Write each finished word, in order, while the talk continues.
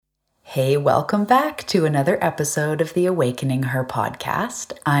Hey, welcome back to another episode of the Awakening Her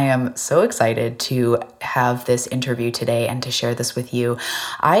podcast. I am so excited to have this interview today and to share this with you.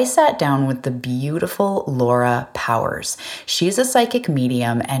 I sat down with the beautiful Laura Powers. She's a psychic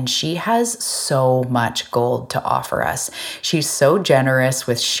medium and she has so much gold to offer us. She's so generous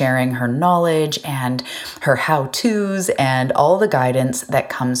with sharing her knowledge and her how-tos and all the guidance that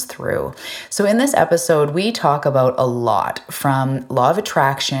comes through. So in this episode, we talk about a lot from law of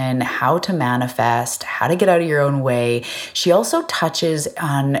attraction, how to manifest, how to get out of your own way. She also touches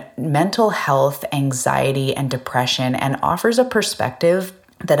on mental health, anxiety, and depression and offers a perspective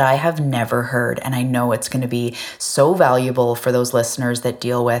that I have never heard. And I know it's going to be so valuable for those listeners that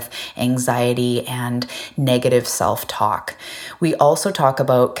deal with anxiety and negative self-talk. We also talk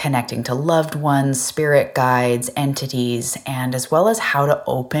about connecting to loved ones, spirit guides, entities, and as well as how to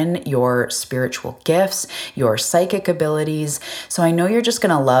open your spiritual gifts, your psychic abilities. So I know you're just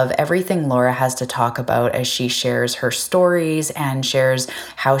going to love everything Laura has to talk about as she shares her stories and shares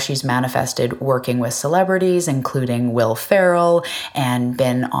how she's manifested working with celebrities, including Will Ferrell, and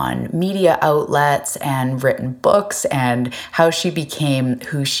been on media outlets and written books, and how she became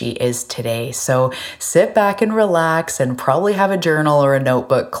who she is today. So sit back and relax and probably have a journal or a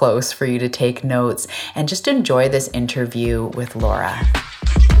notebook close for you to take notes and just enjoy this interview with Laura.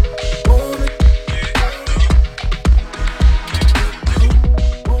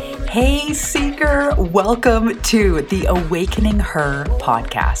 Hey Seeker, welcome to the Awakening Her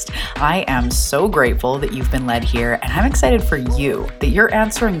podcast. I am so grateful that you've been led here, and I'm excited for you that you're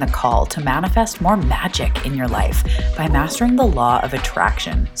answering the call to manifest more magic in your life by mastering the law of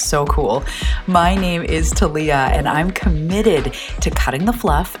attraction. So cool. My name is Talia, and I'm committed to cutting the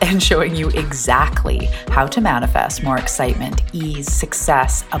fluff and showing you exactly how to manifest more excitement, ease,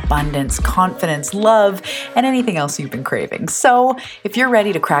 success, abundance, confidence, love, and anything else you've been craving. So if you're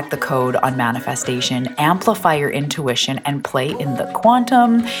ready to crack the code on manifestation, amplify your intuition, and play in the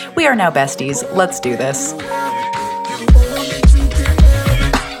quantum, we are now besties. Let's do this.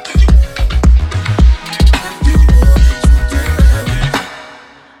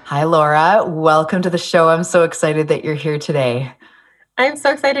 Hi, Laura. Welcome to the show. I'm so excited that you're here today. I'm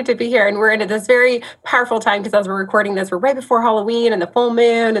so excited to be here. And we're into this very powerful time because as we're recording this, we're right before Halloween and the full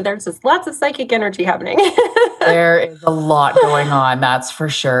moon, and there's just lots of psychic energy happening. There is a lot going on, that's for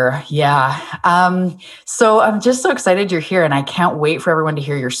sure. Yeah. So I'm just so excited you're here, and I can't wait for everyone to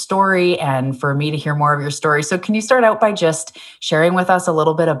hear your story and for me to hear more of your story. So can you start out by just sharing with us a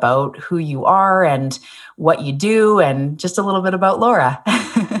little bit about who you are and what you do, and just a little bit about Laura?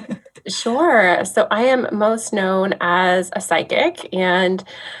 Sure. So I am most known as a psychic, and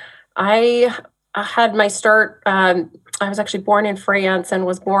I had my start. I was actually born in France and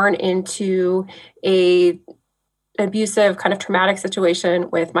was born into a abusive kind of traumatic situation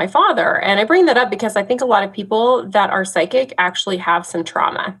with my father. And I bring that up because I think a lot of people that are psychic actually have some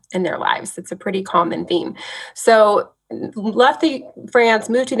trauma in their lives. It's a pretty common theme. So left France,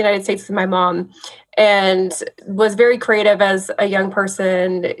 moved to the United States with my mom, and was very creative as a young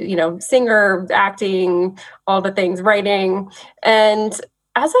person, singer, acting, all the things, writing. And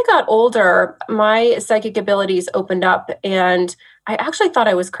as I got older, my psychic abilities opened up, and I actually thought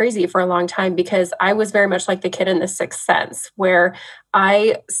I was crazy for a long time because I was very much like the kid in The Sixth Sense, where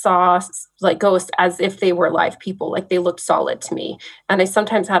I saw like ghosts as if they were live people, like they looked solid to me. And I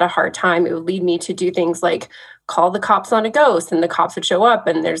sometimes had a hard time. It would lead me to do things like call the cops on a ghost, and the cops would show up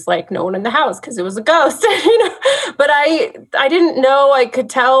and there's like no one in the house because it was a ghost. But I didn't know. I could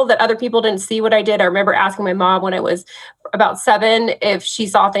tell that other people didn't see what I did. I remember asking my mom when I was about 7 if she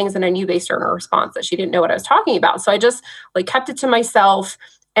saw things, and I knew based on her response that she didn't know what I was talking about. So I just like kept it to myself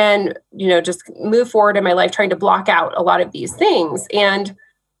and, just move forward in my life trying to block out a lot of these things. And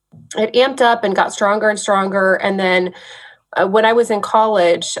it amped up and got stronger and stronger. And then when I was in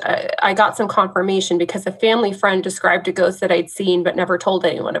college, I got some confirmation because a family friend described a ghost that I'd seen but never told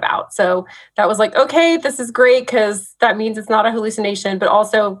anyone about. So that was like, okay, this is great because that means it's not a hallucination, but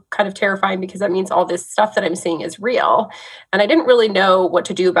also kind of terrifying because that means all this stuff that I'm seeing is real. And I didn't really know what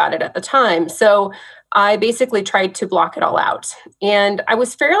to do about it at the time. So I basically tried to block it all out. And I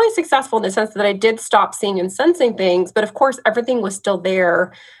was fairly successful in the sense that I did stop seeing and sensing things, but of course, everything was still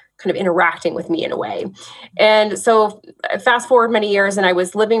there, kind of interacting with me in a way. And so fast forward many years, and I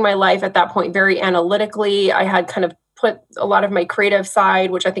was living my life at that point very analytically. I had kind of put a lot of my creative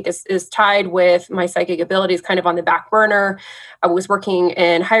side, which I think is tied with my psychic abilities, kind of on the back burner. I was working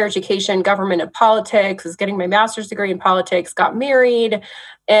in higher education, government, and politics, was getting my master's degree in politics, got married,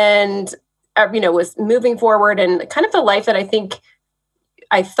 and was moving forward, and kind of the life that I think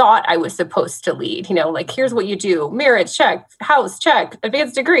I thought I was supposed to lead, like, here's what you do: marriage, check; house, check;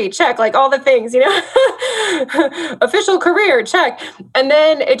 advanced degree, check; like all the things, official career, check. And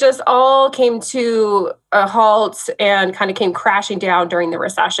then it just all came to a halt and kind of came crashing down during the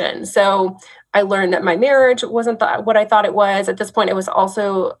recession. So I learned that my marriage wasn't what I thought it was. At this point, I was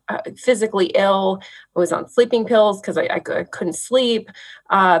also physically ill. I was on sleeping pills because I couldn't sleep.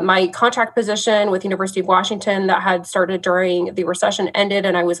 My contract position with University of Washington that had started during the recession ended,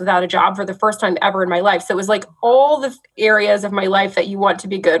 and I was without a job for the first time ever in my life. So it was like all the areas of my life that you want to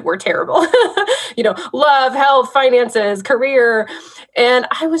be good were terrible. Love, health, finances, career. And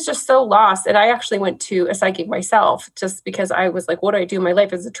I was just so lost. And I actually went to a psychic myself just because I was like, what do I do? My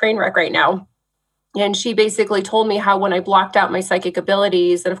life is a train wreck right now. And she basically told me how when I blocked out my psychic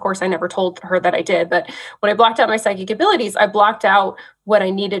abilities, and of course I never told her that I did, but when I blocked out my psychic abilities, I blocked out what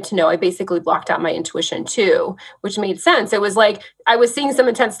I needed to know. I basically blocked out my intuition too, which made sense. It was like I was seeing some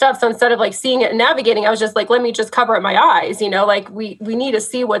intense stuff. So instead of like seeing it and navigating, I was just like, let me just cover up my eyes, like we need to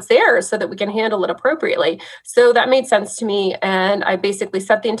see what's there so that we can handle it appropriately. So that made sense to me. And I basically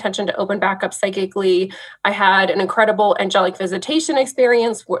set the intention to open back up psychically. I had an incredible angelic visitation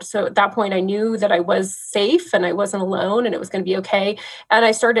experience. So at that point, I knew that I was safe and I wasn't alone and it was going to be okay. And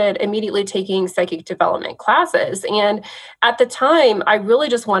I started immediately taking psychic development classes. And at the time, I really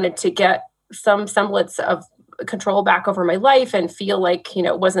just wanted to get some semblance of control back over my life and feel like,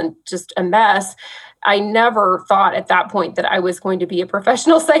 it wasn't just a mess. I never thought at that point that I was going to be a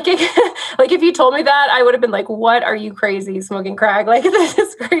professional psychic. Like if you told me that, I would have been like, what, are you crazy, smoking crack? Like this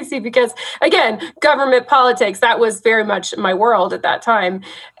is crazy because again, government politics, that was very much my world at that time.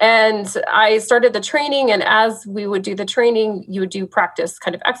 And I started the training, and as we would do the training, you would do practice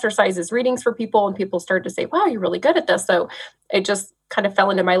kind of exercises, readings for people, and people started to say, wow, you're really good at this. So it just kind of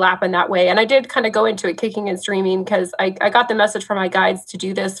fell into my lap in that way. And I did kind of go into it kicking and screaming because I got the message from my guides to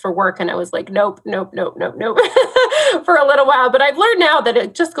do this for work. And I was like, nope, nope, nope, nope, nope for a little while. But I've learned now that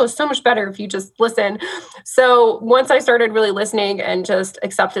it just goes so much better if you just listen. So once I started really listening and just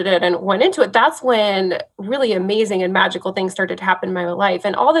accepted it and went into it, that's when really amazing and magical things started to happen in my life.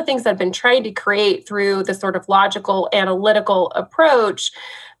 And all the things I've been trying to create through this sort of logical, analytical approach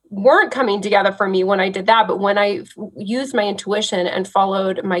weren't coming together for me when I did that. But when I used my intuition and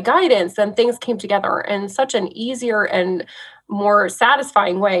followed my guidance, then things came together in such an easier and more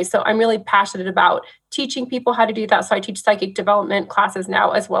satisfying way. So I'm really passionate about teaching people how to do that. So I teach psychic development classes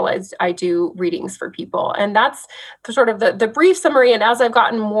now, as well as I do readings for people. And that's sort of the brief summary. And as I've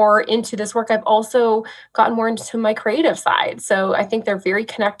gotten more into this work, I've also gotten more into my creative side. So I think they're very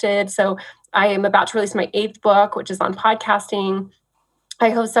connected. So I am about to release my 8th book, which is on podcasting. I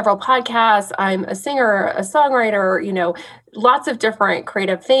host several podcasts. I'm a singer, a songwriter, lots of different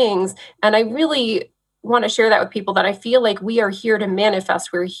creative things. And I really want to share that with people, that I feel like we are here to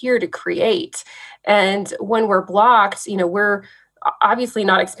manifest. We're here to create. And when we're blocked, we're obviously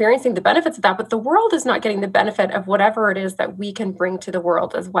not experiencing the benefits of that, but the world is not getting the benefit of whatever it is that we can bring to the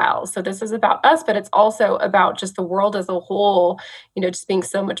world as well. So this is about us, but it's also about just the world as a whole, just being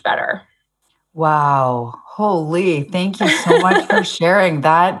so much better. Wow. Holy, thank you so much for sharing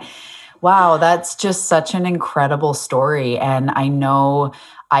that. Wow, that's just such an incredible story. And I know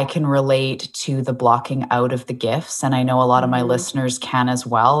I can relate to the blocking out of the gifts. And I know a lot of my listeners can as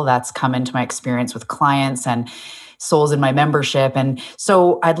well. That's come into my experience with clients and souls in my membership. And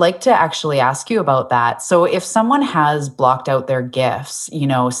so I'd like to actually ask you about that. So if someone has blocked out their gifts,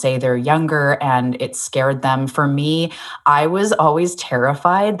 say they're younger and it scared them. For me, I was always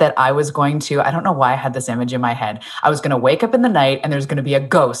terrified that I was going to, I don't know why I had this image in my head. I was going to wake up in the night and there's going to be a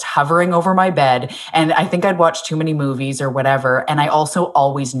ghost hovering over my bed. And I think I'd watched too many movies or whatever. And I also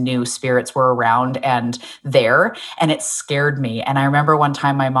always knew spirits were around and there, and it scared me. And I remember one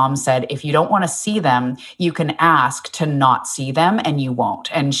time my mom said, if you don't want to see them, you can ask to not see them and you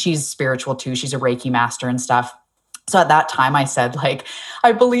won't. And she's spiritual too. She's a Reiki master and stuff. So at that time I said,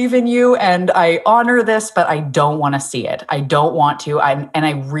 I believe in you and I honor this, but I don't want to see it. I don't want to. And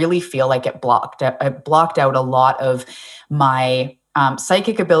I really feel like it blocked out a lot of my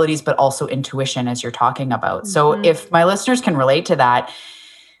psychic abilities, but also intuition, as you're talking about. So if my listeners can relate to that,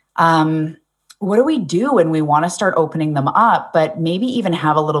 what do we do when we want to start opening them up, but maybe even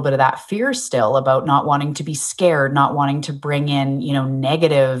have a little bit of that fear still about not wanting to be scared, not wanting to bring in,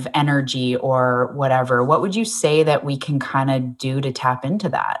 negative energy or whatever? What would you say that we can kind of do to tap into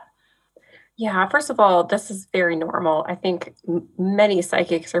that? Yeah, first of all, this is very normal. I think many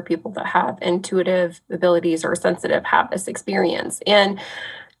psychics or people that have intuitive abilities or sensitive have this experience. And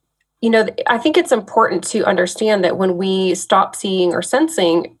I think it's important to understand that when we stop seeing or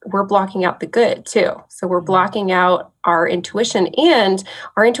sensing, we're blocking out the good too. So we're blocking out our intuition, and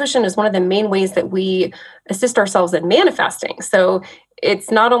our intuition is one of the main ways that we assist ourselves in manifesting. So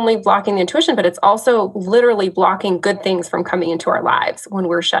it's not only blocking the intuition, but it's also literally blocking good things from coming into our lives when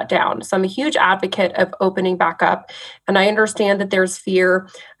we're shut down. So I'm a huge advocate of opening back up. And I understand that there's fear.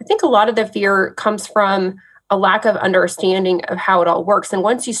 I think a lot of the fear comes from a lack of understanding of how it all works. And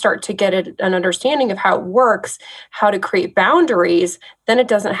once you start to get an understanding of how it works, how to create boundaries, then it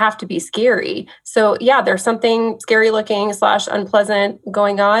doesn't have to be scary. So yeah, there's something scary looking / unpleasant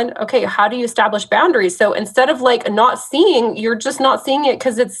going on. Okay, how do you establish boundaries? So instead of like not seeing, you're just not seeing it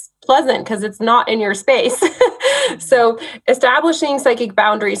because it's pleasant, because it's not in your space. So establishing psychic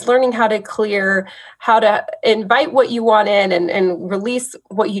boundaries, learning how to clear, how to invite what you want in and release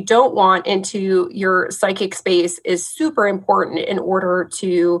what you don't want into your psychic space is super important in order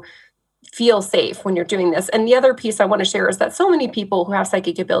to feel safe when you're doing this. And the other piece I want to share is that so many people who have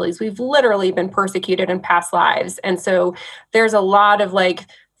psychic abilities, we've literally been persecuted in past lives. And so there's a lot of like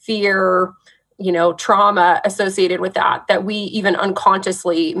fear, trauma associated with that we even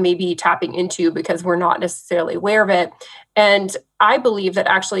unconsciously may be tapping into because we're not necessarily aware of it. And I believe that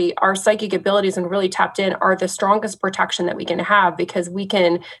actually our psychic abilities and really tapped in are the strongest protection that we can have, because we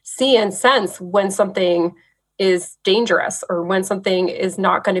can see and sense when something is dangerous or when something is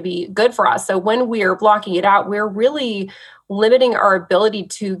not going to be good for us. So when we're blocking it out, we're really limiting our ability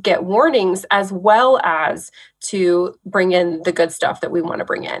to get warnings as well as to bring in the good stuff that we want to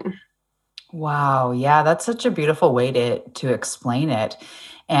bring in. Wow. Yeah, that's such a beautiful way to explain it.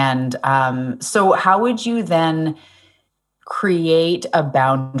 And so how would you then create a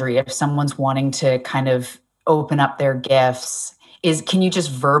boundary if someone's wanting to kind of open up their gifts? Can you just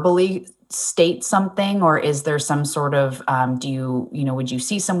verbally state something, or is there some sort of, would you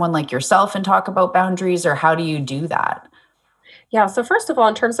see someone like yourself and talk about boundaries, or how do you do that? Yeah. So first of all,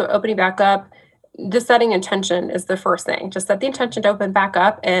 in terms of opening back up, the setting intention is the first thing. Just set the intention to open back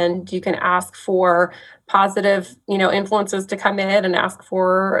up, and you can ask for positive, influences to come in and ask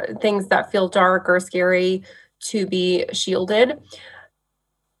for things that feel dark or scary to be shielded.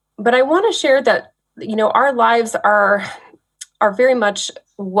 But I want to share that, our lives are very much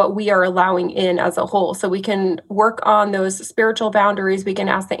what we are allowing in as a whole. So we can work on those spiritual boundaries. We can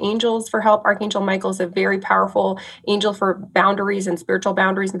ask the angels for help. Archangel Michael is a very powerful angel for boundaries and spiritual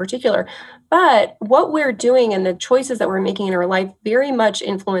boundaries in particular. But what we're doing and the choices that we're making in our life very much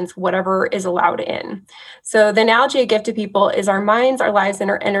influence whatever is allowed in. So the analogy I give to people is our minds, our lives,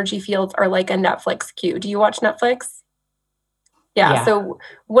 and our energy fields are like a Netflix queue. Do you watch Netflix? Yeah. So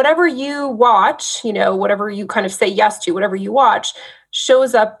whatever you watch, whatever you kind of say yes to, whatever you watch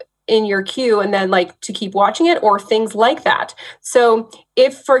shows up in your queue, and then like to keep watching it or things like that. So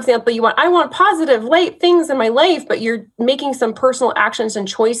if, for example, I want positive light things in my life, but you're making some personal actions and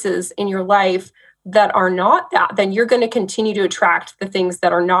choices in your life that are not that, then you're going to continue to attract the things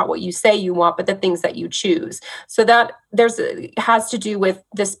that are not what you say you want, but the things that you choose. So that has to do with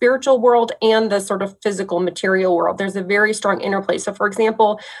the spiritual world and the sort of physical material world. There's a very strong interplay. So for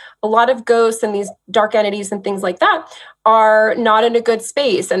example, a lot of ghosts and these dark entities and things like that are not in a good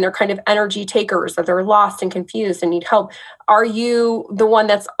space, and they're kind of energy takers, or they're lost and confused and need help. Are you the one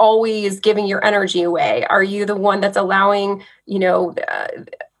that's always giving your energy away? Are you the one that's allowing,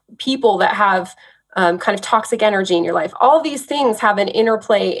 people that have kind of toxic energy in your life? All these things have an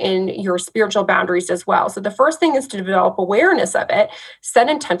interplay in your spiritual boundaries as well. So the first thing is to develop awareness of it, set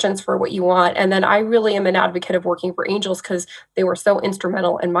intentions for what you want. And then I really am an advocate of working for angels because they were so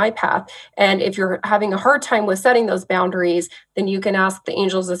instrumental in my path. And if you're having a hard time with setting those boundaries, then you can ask the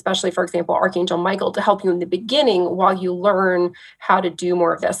angels, especially, for example, Archangel Michael, to help you in the beginning while you learn how to do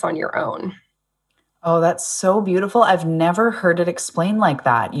more of this on your own. Oh, that's so beautiful. I've never heard it explained like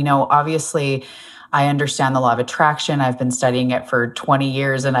that. Obviously, I understand the law of attraction. I've been studying it for 20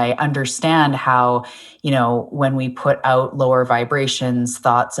 years, and I understand how, when we put out lower vibrations,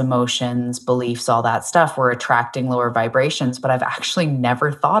 thoughts, emotions, beliefs, all that stuff, we're attracting lower vibrations. But I've actually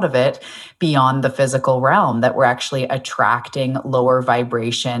never thought of it beyond the physical realm, that we're actually attracting lower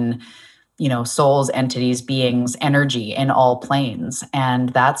vibration, souls, entities, beings, energy in all planes. And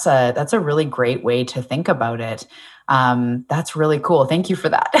that's a really great way to think about it. That's really cool. Thank you for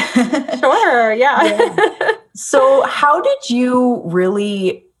that. Sure. Yeah. So how did you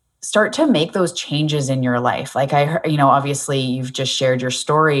really start to make those changes in your life? Like obviously you've just shared your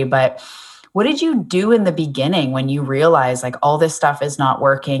story, but What did you do in the beginning when you realized like all this stuff is not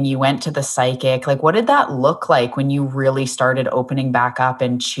working? You went to the psychic. Like, what did that look like when you really started opening back up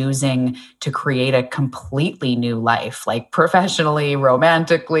and choosing to create a completely new life, like professionally,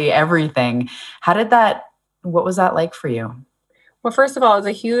 romantically, everything? What was that like for you? Well, first of all, it's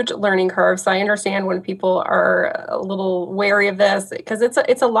a huge learning curve. So I understand when people are a little wary of this because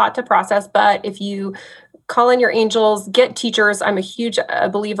it's a lot to process. But if you call in your angels, get teachers. I'm a huge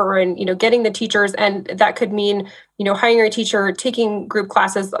believer in, getting the teachers, and that could mean, hiring a teacher, taking group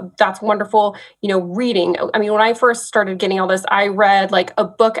classes. That's wonderful. Reading. I mean, when I first started getting all this, I read like a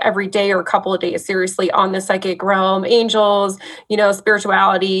book every day or a couple of days, seriously, on the psychic realm, angels,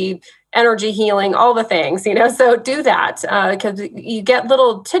 spirituality, energy healing, all the things, so do that because you get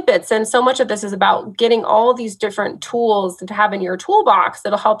little tidbits. And so much of this is about getting all these different tools to have in your toolbox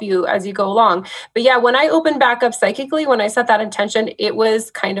that'll help you as you go along. But yeah, when I opened back up psychically, when I set that intention, it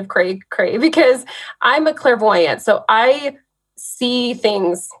was kind of cray because I'm a clairvoyant. So I see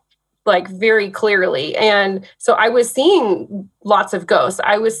things like very clearly. And so I was seeing lots of ghosts.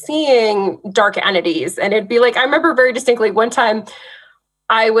 I was seeing dark entities. And it'd be like, I remember very distinctly one time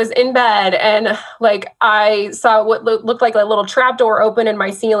I was in bed and like I saw what looked like a little trap door open in my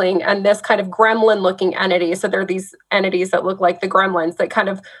ceiling and this kind of gremlin looking entity. So there are these entities that look like the gremlins that kind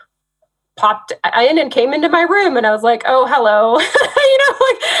of popped in and came into my room. And I was like, oh, hello,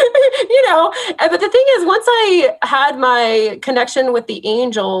 But the thing is, once I had my connection with the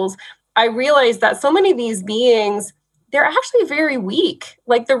angels, I realized that so many of these beings, they're actually very weak.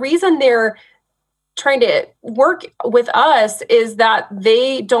 Like the reason they're trying to work with us is that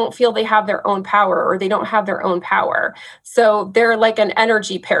they don't feel they have their own power or they don't have their own power. So they're like an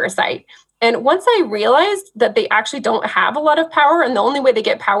energy parasite. And once I realized that they actually don't have a lot of power and the only way they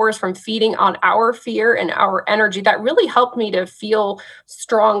get power is from feeding on our fear and our energy, that really helped me to feel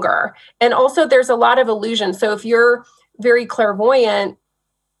stronger. And also there's a lot of illusion. So if you're very clairvoyant,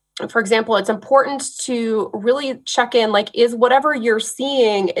 for example, it's important to really check in, like, is whatever you're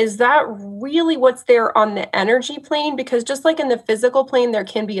seeing, is that really what's there on the energy plane? Because just like in the physical plane, there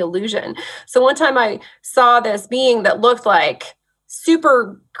can be illusion. So one time I saw this being that looked like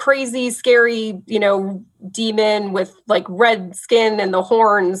super crazy, scary, demon with like red skin and the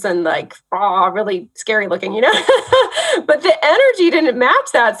horns and like, really scary looking, but the energy didn't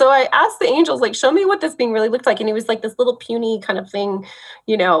match that. So I asked the angels, like, show me what this being really looked like. And he was like this little puny kind of thing,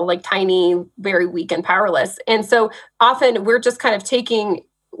 like tiny, very weak and powerless. And so often we're just kind of taking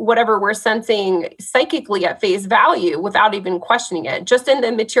whatever we're sensing psychically at face value without even questioning it. Just in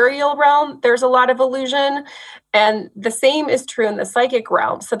the material realm, there's a lot of illusion. And the same is true in the psychic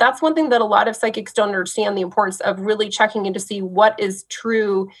realm. So that's one thing that a lot of psychics don't understand, the importance of really checking in to see what is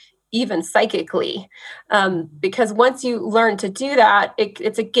true, even psychically. Because once you learn to do that,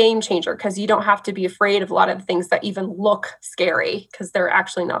 it's a game changer because you don't have to be afraid of a lot of the things that even look scary because they're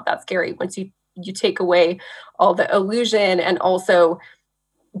actually not that scary once you take away all the illusion and also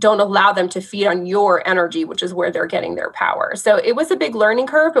don't allow them to feed on your energy, which is where they're getting their power. So it was a big learning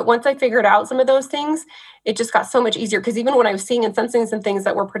curve. But once I figured out some of those things, it just got so much easier. Because even when I was seeing and sensing some things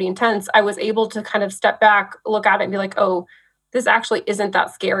that were pretty intense, I was able to kind of step back, look at it and be like, oh, this actually isn't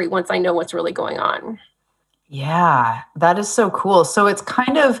that scary once I know what's really going on. Yeah, that is so cool. So it's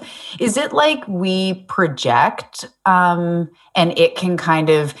kind of, is it like we project and it can kind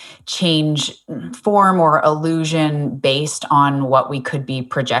of change form or illusion based on what we could be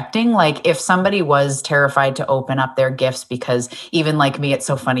projecting? Like if somebody was terrified to open up their gifts, because even like me, it's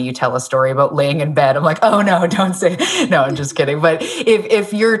so funny, you tell a story about laying in bed. I'm like, oh no, don't say, no, I'm just kidding. But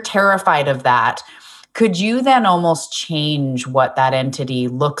if you're terrified of that, could you then almost change what that entity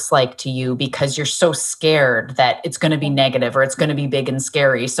looks like to you because you're so scared that it's going to be negative or it's going to be big and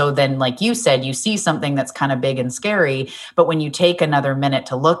scary? So then, like you said, you see something that's kind of big and scary, but when you take another minute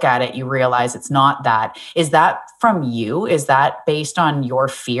to look at it, you realize it's not that. Is that from you? Is that based on your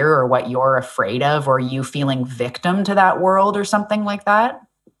fear or what you're afraid of, or you feeling victim to that world or something like that?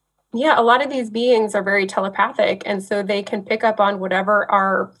 Yeah, a lot of these beings are very telepathic. And so they can pick up on whatever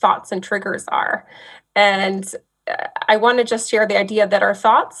our thoughts and triggers are. And I want to just share the idea that our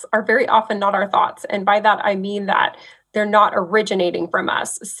thoughts are very often not our thoughts. And by that, I mean that they're not originating from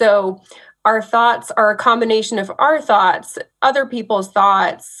us. So our thoughts are a combination of our thoughts, other people's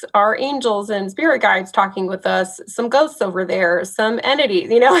thoughts, our angels and spirit guides talking with us, some ghosts over there, some entities,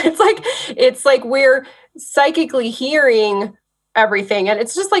 it's like we're psychically hearing everything. And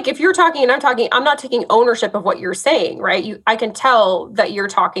it's just like, if you're talking and I'm talking, I'm not taking ownership of what you're saying, right? I can tell that you're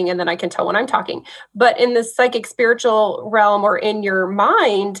talking and then I can tell when I'm talking. But in the psychic spiritual realm or in your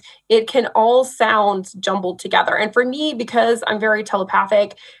mind, it can all sound jumbled together. And for me, because I'm very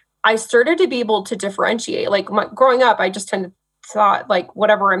telepathic, I started to be able to differentiate. Like growing up, I just tended thought like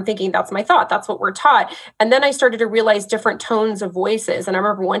whatever I'm thinking, that's my thought. That's what we're taught. And then I started to realize different tones of voices. And I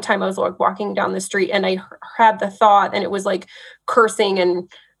remember one time I was like walking down the street and I had the thought, and it was like cursing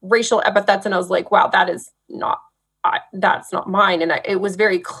and racial epithets. And I was like, wow, that's not mine. And it was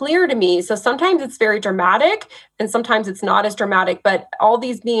very clear to me. So sometimes it's very dramatic and sometimes it's not as dramatic, but all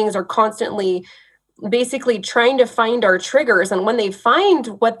these beings are constantly basically trying to find our triggers. And when they find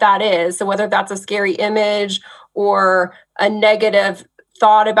what that is, so whether that's a scary image or a negative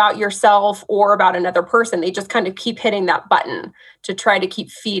thought about yourself or about another person, they just kind of keep hitting that button to try to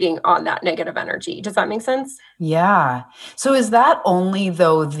keep feeding on that negative energy. Does that make sense? Yeah. So is that only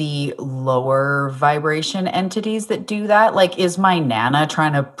though the lower vibration entities that do that? Like, is my Nana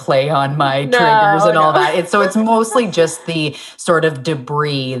trying to play on my triggers and all that? It's mostly just the sort of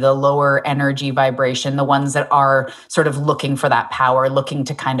debris, the lower energy vibration, the ones that are sort of looking for that power, looking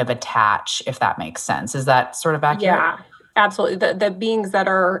to kind of attach, if that makes sense. Is that sort of accurate? Yeah, absolutely. The beings that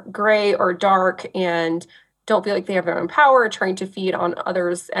are gray or dark and don't feel like they have their own power, trying to feed on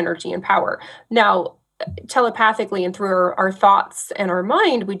others' energy and power. Now, telepathically and through our thoughts and our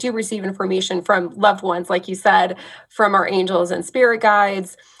mind, we do receive information from loved ones, like you said, from our angels and spirit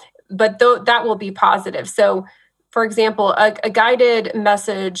guides, but that will be positive. So, for example, a guided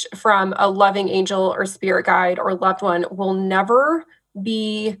message from a loving angel or spirit guide or loved one will never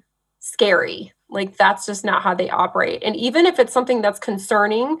be scary. Like that's just not how they operate. And even if it's something that's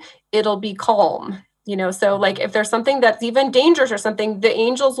concerning, it'll be calm. So like if there's something that's even dangerous or something, the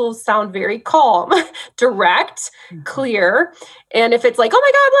angels will sound very calm, direct, clear. And if it's like, oh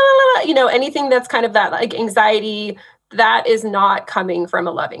my God, blah, blah, blah, anything that's kind of that like anxiety, that is not coming from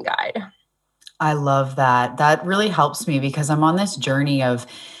a loving guide. I love that. That really helps me because I'm on this journey of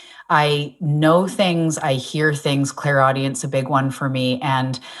I know things, I hear things, clairaudience, a big one for me,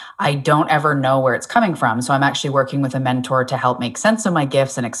 and I don't ever know where it's coming from. So I'm actually working with a mentor to help make sense of my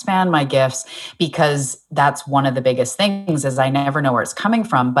gifts and expand my gifts, because that's one of the biggest things is I never know where it's coming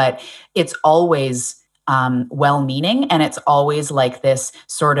from, but it's always well-meaning, and it's always like this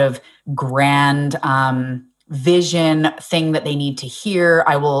sort of grand vision thing that they need to hear.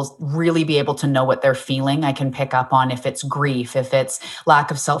 I will really be able to know what they're feeling. I can pick up on if it's grief, if it's lack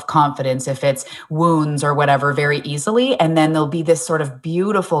of self-confidence, if it's wounds or whatever very easily. And then there'll be this sort of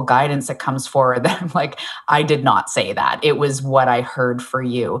beautiful guidance that comes forward that I'm like, I did not say that. It was what I heard for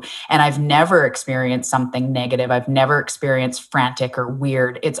you. And I've never experienced something negative. I've never experienced frantic or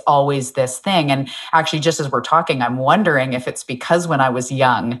weird. It's always this thing. And actually, just as we're talking, I'm wondering if it's because when I was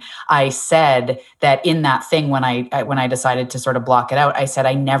young, I said that in that thing, when I decided to sort of block it out, I said,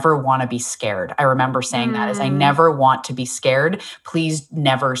 I never want to be scared. I remember saying that is I never want to be scared. Please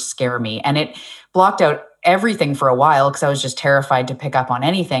never scare me. And it blocked out everything for a while because I was just terrified to pick up on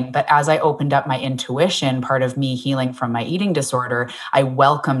anything. But as I opened up my intuition, part of me healing from my eating disorder, I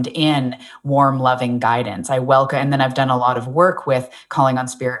welcomed in warm, loving guidance. And then I've done a lot of work with calling on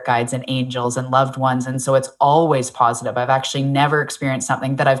spirit guides and angels and loved ones. And so it's always positive. I've actually never experienced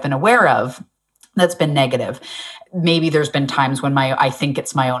something that I've been aware of that's been negative. Maybe there's been times when I think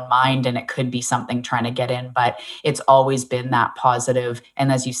it's my own mind and it could be something trying to get in, but it's always been that positive.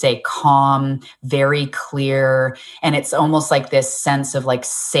 And as you say, calm, very clear. And it's almost like this sense of like,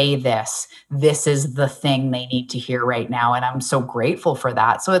 say this is the thing they need to hear right now. And I'm so grateful for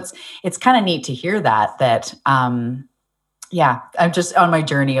that. So it's kind of neat to hear that, yeah, I'm just on my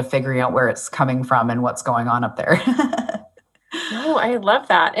journey of figuring out where it's coming from and what's going on up there. No, I love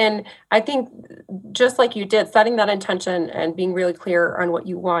that. And I think just like you did, setting that intention and being really clear on what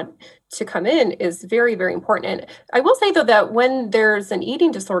you want to come in is very, very important. And I will say, though, that when there's an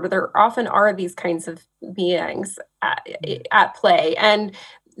eating disorder, there often are these kinds of beings at play. And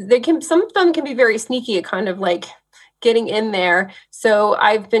some of them can be very sneaky, kind of like getting in there. So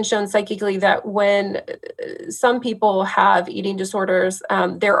I've been shown psychically that when some people have eating disorders,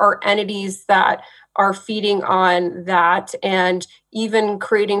 there are entities that are feeding on that and even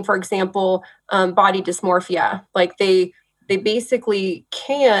creating, for example, body dysmorphia. Like they basically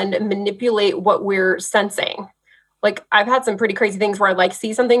can manipulate what we're sensing. Like I've had some pretty crazy things where I like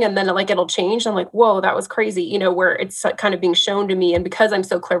see something and then like it'll change. I'm like, whoa, that was crazy, where it's kind of being shown to me. And because I'm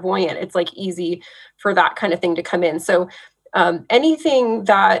so clairvoyant, it's like easy for that kind of thing to come in. So anything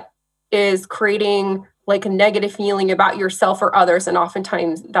that is creating like a negative feeling about yourself or others, and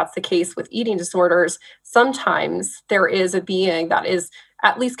oftentimes that's the case with eating disorders, sometimes there is a being that is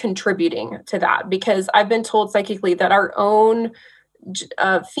at least contributing to that. Because I've been told psychically that our own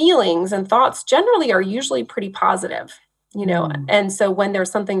feelings and thoughts generally are usually pretty positive. Mm. And so when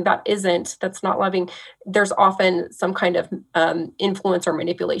there's something that's not loving, there's often some kind of influence or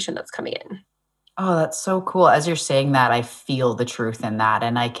manipulation that's coming in. Oh, that's so cool. As you're saying that, I feel the truth in that.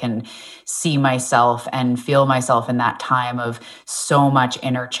 And I can see myself and feel myself in that time of so much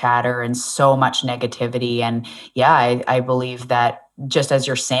inner chatter and so much negativity. And yeah, I believe that just as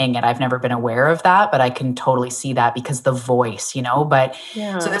you're saying it, I've never been aware of that, but I can totally see that because the voice, But so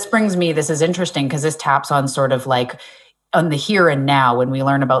Yeah. this is interesting because this taps on sort of like on the here and now when we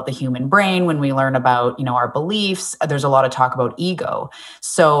learn about the human brain, when we learn about our beliefs. There's a lot of talk about ego.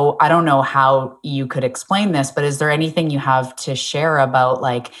 So I don't know how you could explain this, but is there anything you have to share about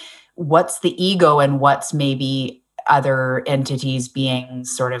like what's the ego and what's maybe other entities being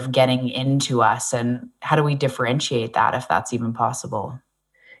sort of getting into us, and how do we differentiate that, if that's even possible?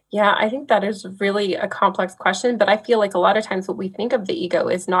 Yeah, I think that is really a complex question, but I feel like a lot of times what we think of the ego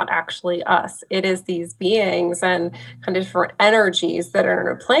is not actually us. It is these beings and kind of different energies that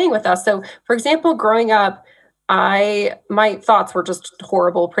are playing with us. So, for example, growing up, I my thoughts were just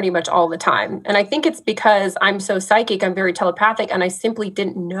horrible pretty much all the time. And I think it's because I'm so psychic, I'm very telepathic, and I simply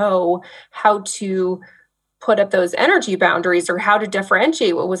didn't know how to put up those energy boundaries or how to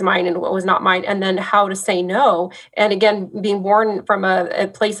differentiate what was mine and what was not mine, and then how to say no. And again, being born from a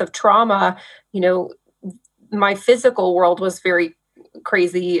place of trauma, you know my physical world was very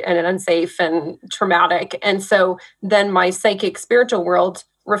crazy and unsafe and traumatic. And so then my psychic spiritual world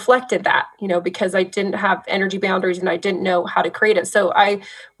reflected that, because I didn't have energy boundaries and I didn't know how to create it. So I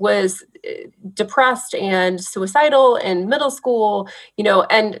was depressed and suicidal in middle school,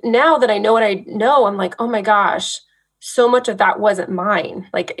 and now that I know what I know, I'm like, oh my gosh, so much of that wasn't mine.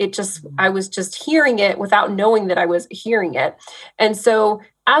 Like I was just hearing it without knowing that I was hearing it. And so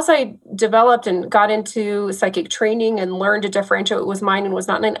as I developed and got into psychic training and learned to differentiate what was mine and was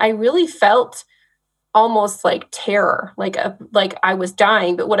not mine, I really felt almost like terror, like I was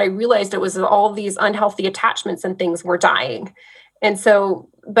dying. But what I realized, it was all these unhealthy attachments and things were dying. And so,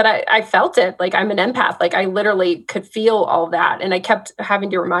 but I felt it. Like I'm an empath. Like I literally could feel all that. And I kept having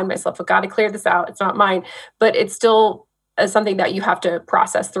to remind myself, I've got to clear this out. It's not mine. But it's still something that you have to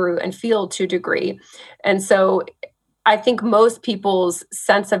process through and feel to a degree. And so I think most people's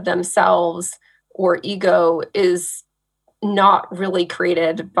sense of themselves or ego is not really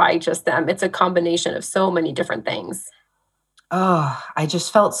created by just them. It's a combination of so many different things. Oh, I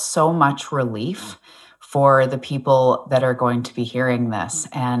just felt so much relief for the people that are going to be hearing this.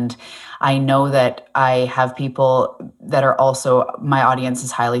 And I know that I have people that are also, my audience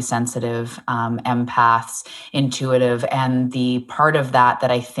is highly sensitive, empaths, intuitive. And the part of that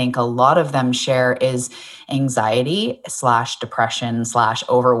I think a lot of them share is anxiety slash depression slash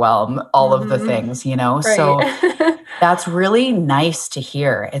overwhelm, all of the Mhm. things. Right. So that's really nice to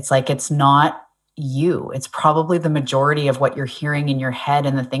hear. It's like it's not you. It's probably the majority of what you're hearing in your head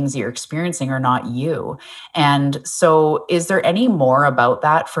and the things that you're experiencing are not you. And so, is there any more about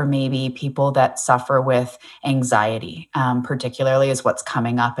that for maybe people that suffer with anxiety, particularly, is what's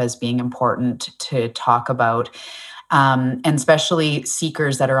coming up as being important to talk about? And especially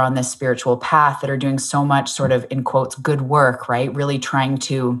seekers that are on this spiritual path that are doing so much sort of in quotes good work, right? Really trying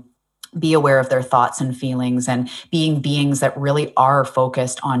to be aware of their thoughts and feelings and being beings that really are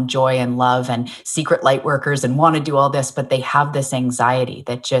focused on joy and love and secret light workers and want to do all this, but they have this anxiety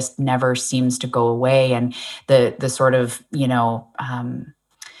that just never seems to go away. And the sort of, the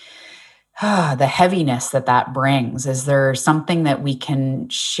heaviness that brings. Is there something that we can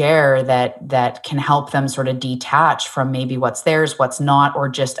share that can help them sort of detach from maybe what's theirs, what's not, or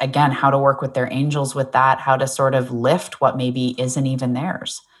just again, how to work with their angels with that, how to sort of lift what maybe isn't even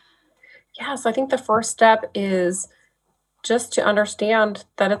theirs? Yeah, so I think the first step is just to understand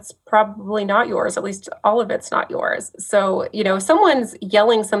that it's probably not yours, at least all of it's not yours. So, if someone's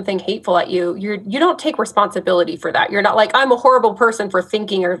yelling something hateful at you, you don't take responsibility for that. You're not like, I'm a horrible person for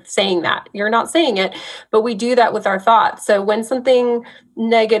thinking or saying that. You're not saying it, but we do that with our thoughts. So when something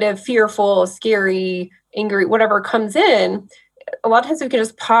negative, fearful, scary, angry, whatever comes in, a lot of times we can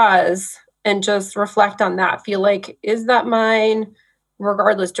just pause and just reflect on that. Feel like, is that mine?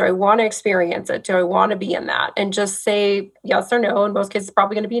 Regardless, do I want to experience it? Do I want to be in that? And just say yes or no. In most cases, it's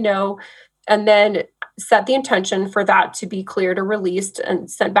probably going to be no. And then set the intention for that to be cleared or released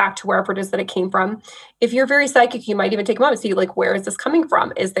and sent back to wherever it is that it came from. If you're very psychic, you might even take a moment and see, like, where is this coming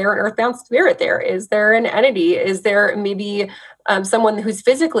from? Is there an earthbound spirit there? Is there an entity? Is there maybe someone who's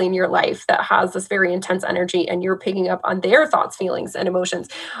physically in your life that has this very intense energy and you're picking up on their thoughts, feelings, and emotions?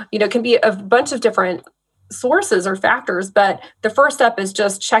 It can be a bunch of different sources or factors, but the first step is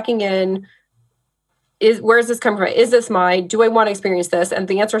just checking in where is this coming from? Is this mine? Do I want to experience this? And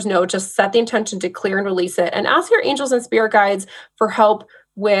the answer is no. Just set the intention to clear and release it, and ask your angels and spirit guides for help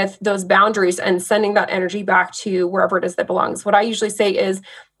with those boundaries and sending that energy back to wherever it is that belongs. What I usually say is,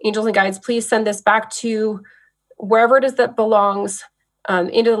 angels and guides, please send this back to wherever it is that belongs,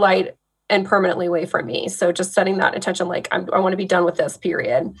 into the light and permanently away from me. So just setting that intention, like I want to be done with this,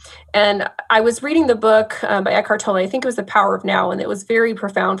 period. And I was reading the book by Eckhart Tolle. I think it was The Power of Now, and it was very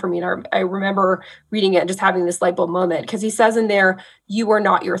profound for me. And I remember reading it and just having this light bulb moment, because he says in there, you are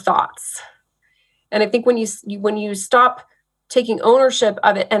not your thoughts. And I think when you stop taking ownership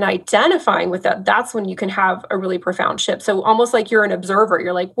of it and identifying with that, that's when you can have a really profound shift. So almost like you're an observer,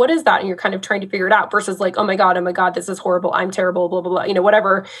 you're like, what is that? And you're kind of trying to figure it out, versus like, oh my God, this is horrible. I'm terrible, blah, blah, blah.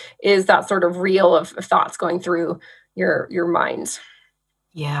 Whatever is that sort of reel of thoughts going through your mind.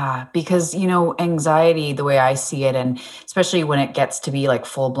 Yeah, because, anxiety, the way I see it, and especially when it gets to be like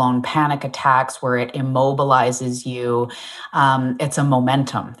full-blown panic attacks where it immobilizes you, it's a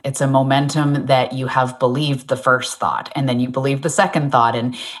momentum. It's a momentum that you have believed the first thought, and then you believe the second thought.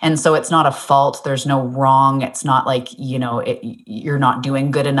 And so it's not a fault. There's no wrong. It's not like, you're not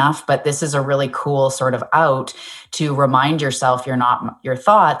doing good enough, but this is a really cool sort of out to remind yourself you're not your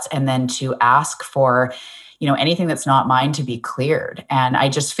thoughts, and then to ask for anything that's not mine to be cleared. And I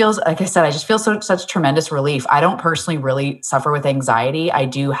just feel, like I said, such tremendous relief. I don't personally really suffer with anxiety. I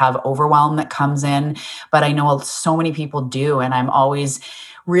do have overwhelm that comes in, but I know so many people do. And I'm always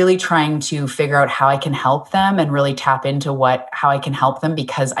really trying to figure out how I can help them and really tap into how I can help them,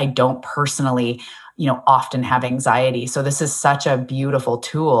 because I don't personally, often have anxiety. So this is such a beautiful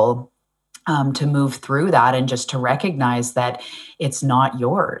tool to move through that, and just to recognize that it's not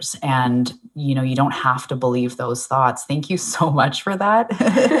yours, and you don't have to believe those thoughts. Thank you so much for that.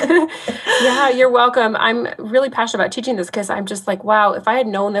 Yeah, you're welcome. I'm really passionate about teaching this, because I'm just like, wow, if I had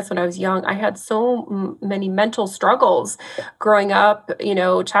known this when I was young. I had so many mental struggles growing up,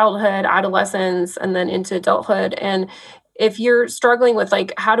 childhood, adolescence, and then into adulthood. And if you're struggling with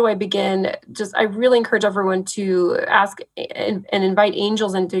like, how do I begin? I really encourage everyone to ask and invite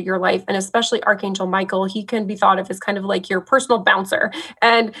angels into your life, and especially Archangel Michael. He can be thought of as kind of like your personal bouncer.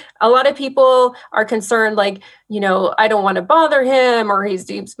 And a lot of people are concerned, like, I don't want to bother him, or he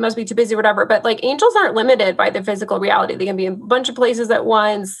must be too busy, whatever. But like, angels aren't limited by the physical reality. They can be in a bunch of places at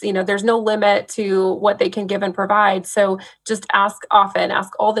once. There's no limit to what they can give and provide. So just ask often,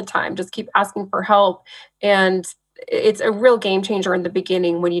 ask all the time, just keep asking for help. And it's a real game changer in the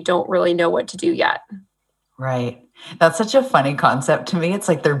beginning when you don't really know what to do yet. Right. That's such a funny concept to me. It's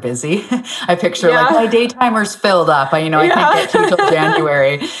like they're busy. I picture like my daytimer's filled up. I can't get to till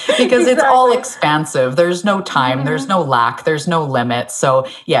January, because it's all expansive. There's no time. There's no lack. There's no limit. So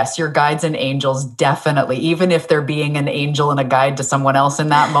yes, your guides and angels definitely, even if they're being an angel and a guide to someone else in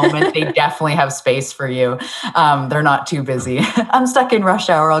that moment, they definitely have space for you. They're not too busy. I'm stuck in rush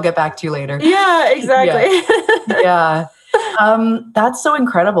hour. I'll get back to you later. Yeah, exactly. Yeah. That's so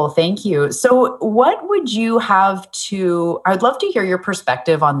incredible. Thank you. So what would you have I'd love to hear your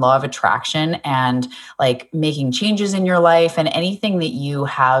perspective on law of attraction and like making changes in your life, and anything that you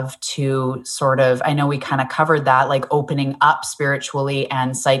have to sort of, I know we kind of covered that, like opening up spiritually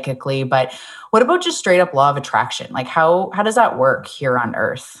and psychically, but what about just straight up law of attraction? Like how does that work here on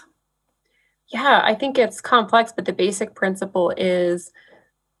Earth? Yeah, I think it's complex, but the basic principle is,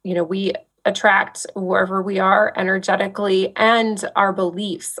 we attract wherever we are energetically, and our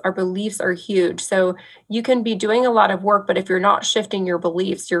beliefs. Our beliefs are huge. So you can be doing a lot of work, but if you're not shifting your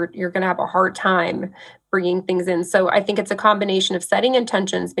beliefs, you're going to have a hard time bringing things in. So I think it's a combination of setting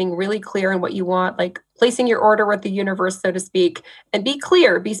intentions, being really clear in what you want, like placing your order with the universe, so to speak, and be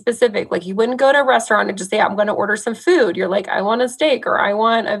clear, be specific. Like you wouldn't go to a restaurant and just say, I'm going to order some food. You're like, I want a steak, or I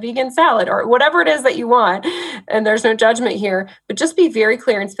want a vegan salad, or whatever it is that you want. And there's no judgment here, but just be very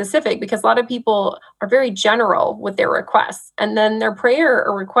clear and specific, because a lot of people are very general with their requests, and then their prayer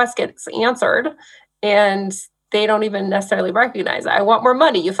or request gets answered, and they don't even necessarily recognize it. I want more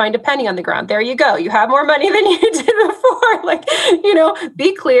money. You find a penny on the ground. There you go. You have more money than you did before. Like,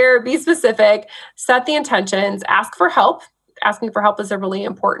 be clear, be specific, set the intentions, ask for help. Asking for help is a really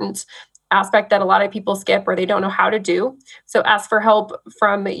important aspect that a lot of people skip, or they don't know how to do. So ask for help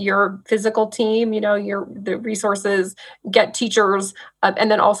from your physical team, the resources, get teachers, and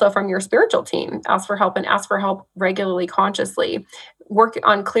then also from your spiritual team. Ask for help, and ask for help regularly, consciously. work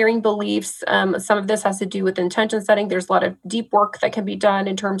on clearing beliefs. Some of this has to do with intention setting. There's a lot of deep work that can be done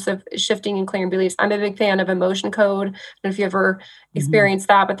in terms of shifting and clearing beliefs. I'm a big fan of emotion code. I don't know if you ever Mhm. experienced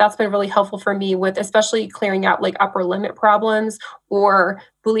that, but that's been really helpful for me with especially clearing out like upper limit problems or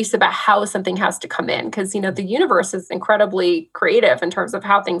beliefs about how something has to come in. Because, the universe is incredibly creative in terms of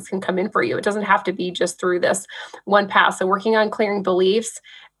how things can come in for you. It doesn't have to be just through this one path. So, working on clearing beliefs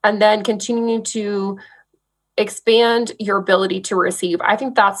and then continuing to expand your ability to receive. I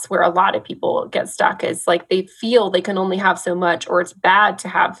think that's where a lot of people get stuck is like they feel they can only have so much, or it's bad to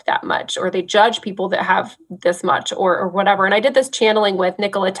have that much, or they judge people that have this much, or whatever. And I did this channeling with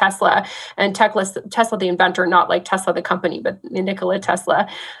Nikola Tesla and Tesla, the inventor, not like Tesla, the company, but Nikola Tesla.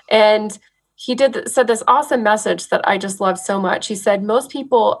 And he said this awesome message that I just love so much. He said, most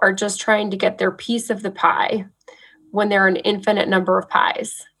people are just trying to get their piece of the pie when there are an infinite number of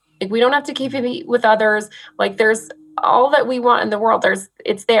pies. Like we don't have to keep it with others. Like there's all that we want in the world.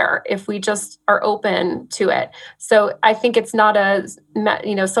 It's there if we just are open to it. So I think it's not a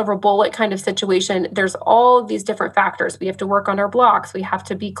silver bullet kind of situation. There's all these different factors. We have to work on our blocks. We have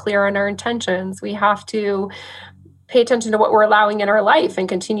to be clear on our intentions. We have to pay attention to what we're allowing in our life and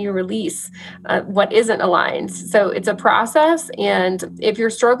continue to release what isn't aligned. So it's a process. And if you're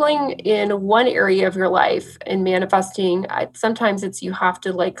struggling in one area of your life in manifesting, sometimes it's you have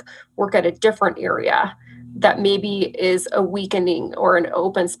to like work at a different area that maybe is a weakening or an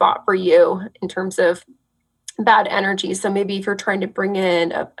open spot for you in terms of bad energy. So maybe if you're trying to bring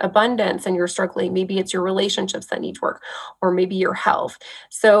in abundance and you're struggling, maybe it's your relationships that need work, or maybe your health.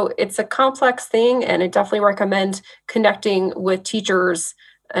 So it's a complex thing. And I definitely recommend connecting with teachers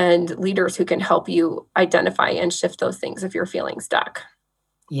and leaders who can help you identify and shift those things if you're feeling stuck.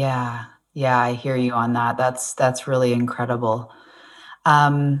 Yeah. Yeah, I hear you on that. That's really incredible.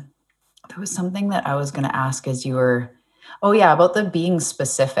 Um, there was something that I was going to ask as you were, oh yeah, about the being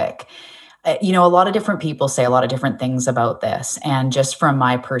specific. A lot of different people say a lot of different things about this. And just from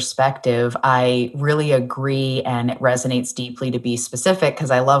my perspective, I really agree and it resonates deeply to be specific because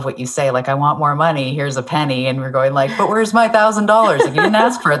I love what you say. Like, I want more money. Here's a penny. And we're going like, but where's my $1,000? Like you didn't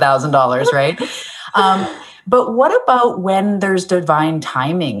ask for $1,000, right? But what about when there's divine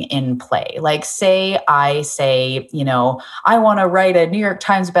timing in play? Like, say, I want to write a New York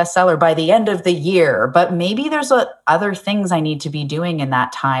Times bestseller by the end of the year, but maybe there's other things I need to be doing in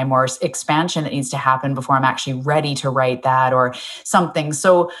that time or expansion that needs to happen before I'm actually ready to write that or something.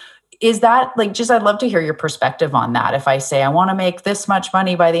 So is that like, just, I'd love to hear your perspective on that. If I say I want to make this much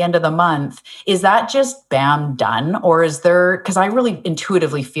money by the end of the month, is that just bam done? Or is there, because I really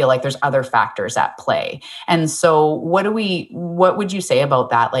intuitively feel like there's other factors at play. And so what would you say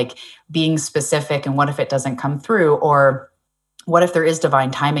about that? Like being specific, and what if it doesn't come through? Or what if there is divine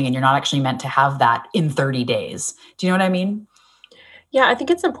timing and you're not actually meant to have that in 30 days? Do you know what I mean? Yeah, I think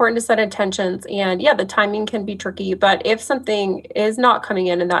it's important to set intentions. And yeah, the timing can be tricky, but if something is not coming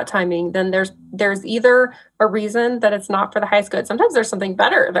in that timing, then there's either a reason that it's not for the highest good. Sometimes there's something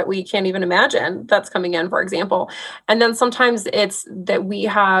better that we can't even imagine that's coming in, for example. And then sometimes it's that we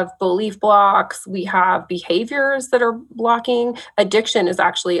have belief blocks, we have behaviors that are blocking. Addiction is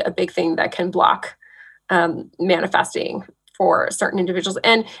actually a big thing that can block manifesting for certain individuals.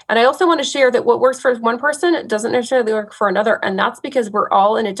 And I also want to share that what works for one person doesn't necessarily work for another. And that's because we're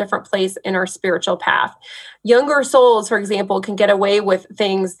all in a different place in our spiritual path. Younger souls, for example, can get away with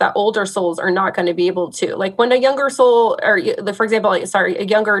things that older souls are not going to be able to. Like when a younger soul, or for example, a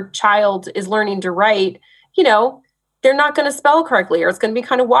younger child is learning to write, they're not going to spell correctly, or it's going to be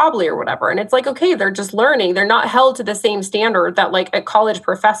kind of wobbly or whatever. And it's like, okay, they're just learning. They're not held to the same standard that like a college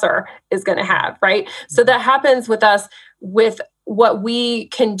professor is going to have, right? So that happens with us with what we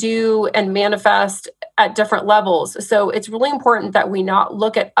can do and manifest at different levels. So it's really important that we not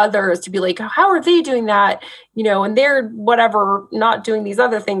look at others to be like, how are they doing that? And they're whatever, not doing these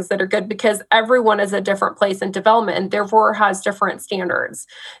other things that are good, because everyone is a different place in development and therefore has different standards.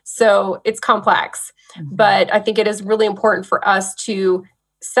 So it's complex, but I think it is really important for us to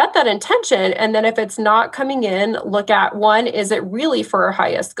set that intention. And then if it's not coming in, look at one, is it really for our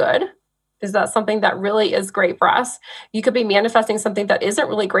highest good? Is that something that really is great for us? You could be manifesting something that isn't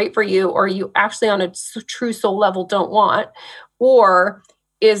really great for you, or you actually on a true soul level don't want. Or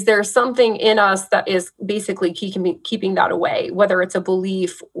is there something in us that is basically keeping that away, whether it's a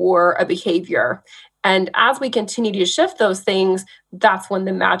belief or a behavior? And as we continue to shift those things, that's when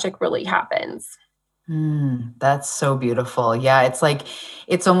the magic really happens. That's so beautiful. Yeah,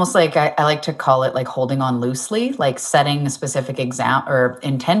 it's almost like I like to call it like holding on loosely, like setting specific exam or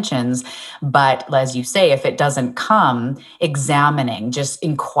intentions. But as you say, if it doesn't come, examining, just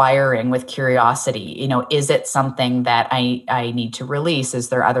inquiring with curiosity, is it something that I need to release? Are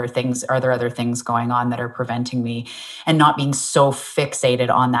there other things going on that are preventing me, and not being so fixated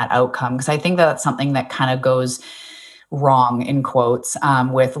on that outcome? Because I think that's something that kind of goes wrong in quotes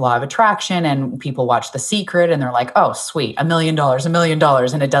with law of attraction, and people watch The Secret and they're like, oh sweet, $1 million, $1 million,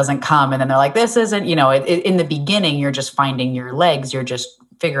 and it doesn't come, and then they're like, this isn't, in the beginning you're just finding your legs, you're just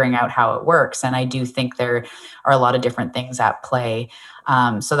figuring out how it works. And I do think there are a lot of different things at play.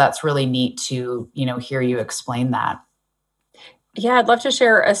 So that's really neat to hear you explain that. Yeah, I'd love to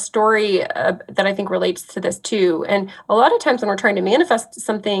share a story that I think relates to this too. And a lot of times when we're trying to manifest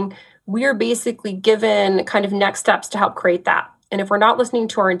something, we're basically given kind of next steps to help create that. And if we're not listening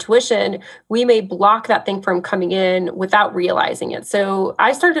to our intuition, we may block that thing from coming in without realizing it. So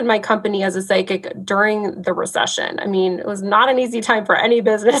I started my company as a psychic during the recession. I mean, it was not an easy time for any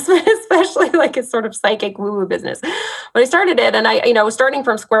business, but especially like a sort of psychic woo-woo business. But I started it, and I was starting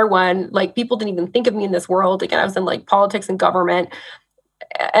from square one. Like, people didn't even think of me in this world. Again, I was in like politics and government,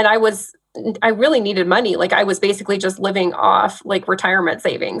 and I really needed money. Like, I was basically just living off like retirement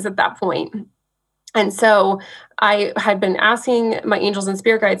savings at that point. And so I had been asking my angels and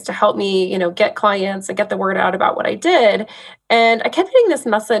spirit guides to help me, get clients and get the word out about what I did. And I kept getting this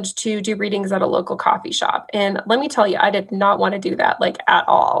message to do readings at a local coffee shop. And let me tell you, I did not want to do that like at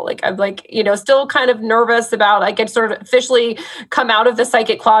all. Like, I'm like, still kind of nervous about, I could sort of officially come out of the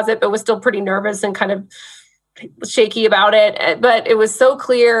psychic closet, but was still pretty nervous and kind of shaky about it. But it was so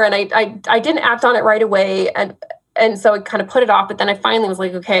clear, and I didn't act on it right away. And so I kind of put it off, but then I finally was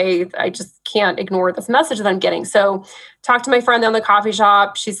like, okay, I just can't ignore this message that I'm getting. So talked to my friend down the coffee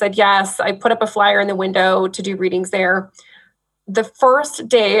shop. She said, yes. I put up a flyer in the window to do readings there. The first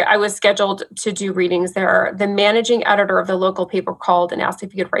day I was scheduled to do readings there, the managing editor of the local paper called and asked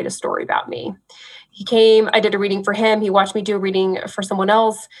if he could write a story about me. He came, I did a reading for him. He watched me do a reading for someone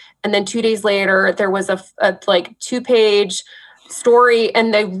else. And then 2 days later, there was a like 2-page story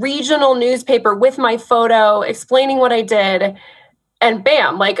in the regional newspaper with my photo explaining what I did. And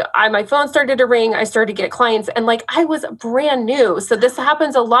bam, like my phone started to ring. I started to get clients, and like I was brand new. So this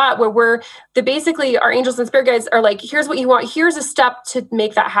happens a lot where basically our angels and spirit guides are like, here's what you want. Here's a step to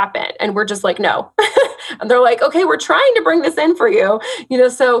make that happen. And we're just like, no. And they're like, okay, we're trying to bring this in for you.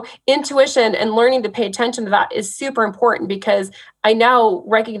 So intuition and learning to pay attention to that is super important, because I now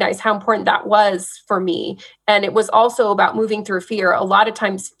recognize how important that was for me. And it was also about moving through fear. A lot of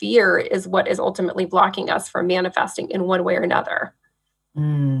times fear is what is ultimately blocking us from manifesting in one way or another.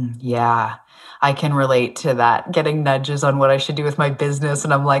 Yeah, I can relate to that. Getting nudges on what I should do with my business.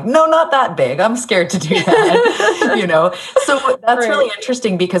 And I'm like, no, not that big. I'm scared to do that. So that's really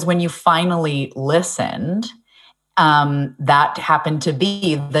interesting, because when you finally listened, that happened to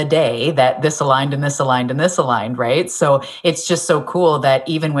be the day that this aligned and this aligned and this aligned, right? So it's just so cool that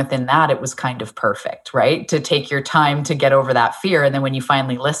even within that, it was kind of perfect, right? To take your time to get over that fear. And then when you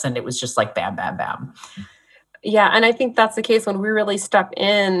finally listened, it was just like, bam, bam, bam. Yeah. And I think that's the case when we really step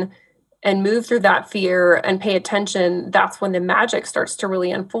in and move through that fear and pay attention. That's when the magic starts to really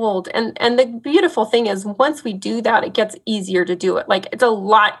unfold. And the beautiful thing is, once we do that, it gets easier to do it. Like, it's a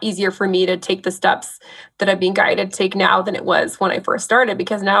lot easier for me to take the steps that I'm being guided to take now than it was when I first started,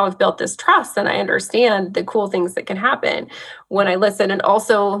 because now I've built this trust and I understand the cool things that can happen when I listen, and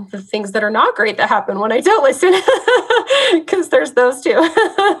also the things that are not great that happen when I don't listen, because there's those too.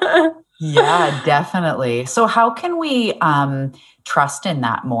 Yeah, definitely. So how can we trust in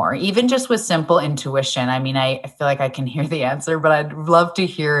that more, even just with simple intuition? I mean, I feel like I can hear the answer, but I'd love to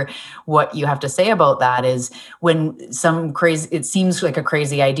hear what you have to say about that. Is when it seems like a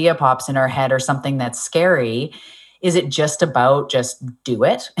crazy idea pops in our head, or something that's scary, is it just about just do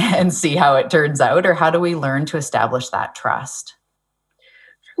it and see how it turns out? Or how do we learn to establish that trust?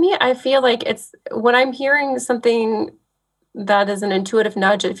 For me, I feel like it's when I'm hearing something that is an intuitive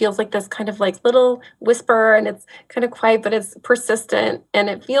nudge, it feels like this kind of like little whisper, and it's kind of quiet, but it's persistent, and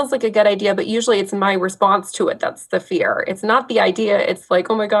it feels like a good idea. But usually it's my response to it that's the fear. It's not the idea. It's like,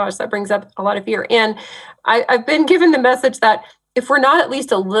 oh my gosh, that brings up a lot of fear. And I've been given the message that if we're not at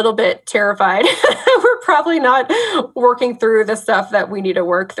least a little bit terrified, we're probably not working through the stuff that we need to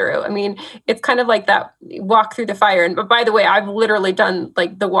work through. I mean, it's kind of like that walk through the fire. And but by the way, I've literally done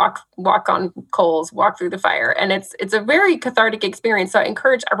like the walk on coals, walk through the fire. And it's a very cathartic experience. So I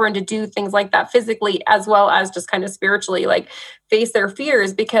encourage everyone to do things like that physically, as well as just kind of spiritually, like face their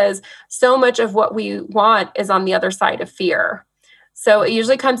fears, because so much of what we want is on the other side of fear. So it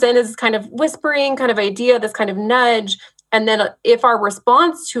usually comes in as kind of whispering kind of idea, this kind of nudge. And then if our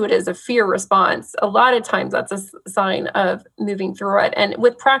response to it is a fear response, a lot of times that's a sign of moving through it. And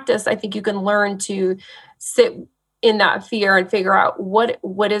with practice, I think you can learn to sit in that fear and figure out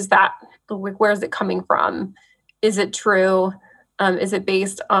what is that? Where is it coming from? Is it true? Is it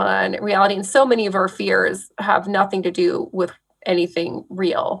based on reality? And so many of our fears have nothing to do with anything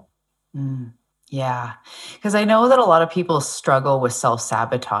real. Mm. Yeah, because I know that a lot of people struggle with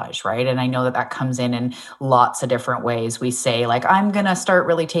self-sabotage, right? And I know that that comes in lots of different ways. We say, like, I'm going to start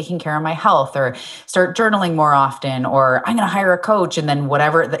really taking care of my health, or start journaling more often, or I'm going to hire a coach. And then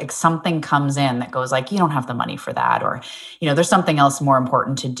whatever, like, something comes in that goes like, you don't have the money for that, or, there's something else more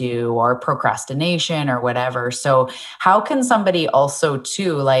important to do, or procrastination or whatever. So how can somebody also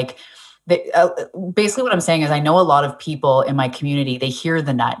too, like, basically what I'm saying is, I know a lot of people in my community, they hear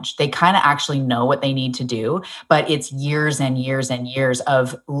the nudge. They kind of actually know what they need to do, but it's years and years and years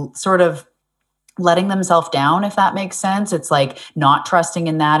of sort of letting themselves down, if that makes sense. It's like not trusting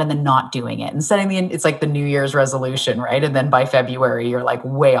in that and then not doing it and it's like the New Year's resolution, right? And then by February, you're like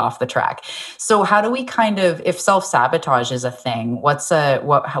way off the track. So how do we kind of, if self-sabotage is a thing, what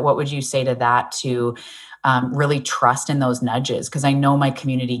would you say to that, to really trust in those nudges? Because I know my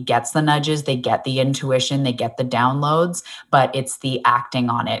community gets the nudges, they get the intuition, they get the downloads, but it's the acting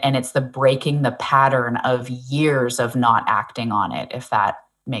on it, and it's the breaking the pattern of years of not acting on it, if that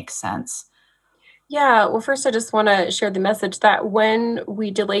makes sense. Yeah, well, first, I just want to share the message that when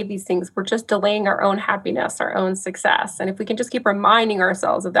we delay these things, we're just delaying our own happiness, our own success. And if we can just keep reminding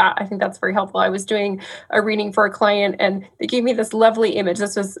ourselves of that, I think that's very helpful. I was doing a reading for a client, and they gave me this lovely image.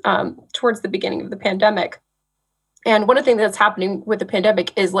 This was towards the beginning of the pandemic. And one of the things that's happening with the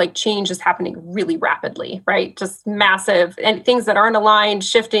pandemic is like change is happening really rapidly, right? Just massive, and things that aren't aligned,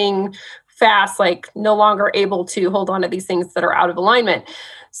 shifting fast, like no longer able to hold on to these things that are out of alignment.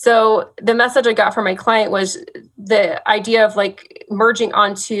 So the message I got from my client was the idea of like merging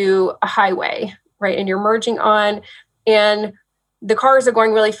onto a highway, right? And you're merging on, and the cars are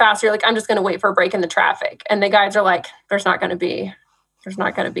going really fast. You're like, I'm just going to wait for a break in the traffic. And the guys are like, there's not going to be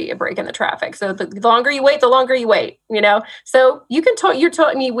a break in the traffic. So the longer you wait, So you can you're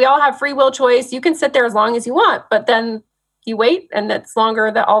telling me we all have free will choice. You can sit there as long as you want, but then you wait, and that's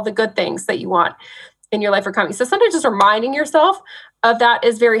longer that all the good things that you want in your life are coming. So sometimes just reminding yourself of that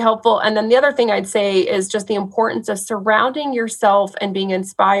is very helpful. And then the other thing I'd say is just the importance of surrounding yourself and being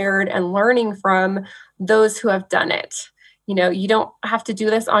inspired and learning from those who have done it. You don't have to do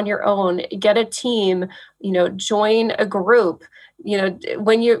this on your own. Get a team, join a group.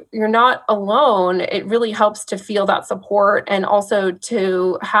 When you're not alone, it really helps to feel that support, and also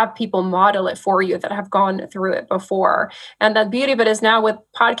to have people model it for you that have gone through it before. And the beauty of it is now with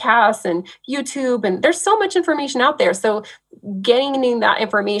podcasts and YouTube, and there's so much information out there. So gaining that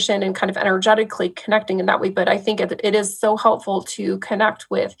information and kind of energetically connecting in that way. But I think it is so helpful to connect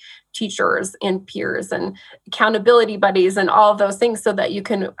with teachers and peers and accountability buddies and all of those things, so that you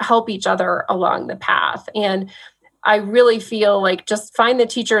can help each other along the path. And I really feel like just find the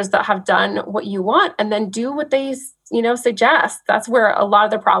teachers that have done what you want, and then do what they, suggest. That's where a lot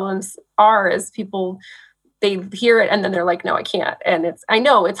of the problems are, is people, they hear it and then they're like, no, I can't. And I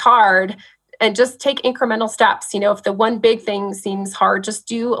know it's hard, and just take incremental steps. If the one big thing seems hard, just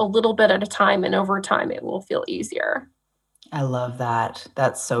do a little bit at a time, and over time it will feel easier. I love that.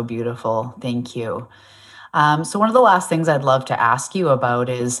 That's so beautiful. Thank you. So one of the last things I'd love to ask you about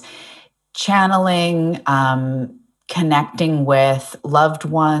is channeling, connecting with loved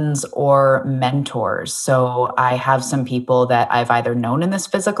ones or mentors. So I have some people that I've either known in this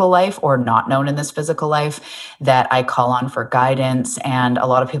physical life or not known in this physical life that I call on for guidance. And a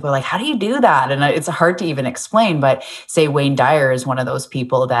lot of people are like, how do you do that? And it's hard to even explain, but say Wayne Dyer is one of those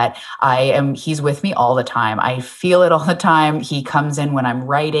people that he's with me all the time. I feel it all the time. He comes in when I'm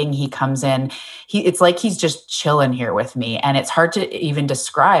writing, he comes in, it's like he's just chilling here with me. And it's hard to even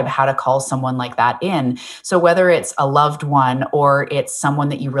describe how to call someone like that in. So whether it's a loved one or it's someone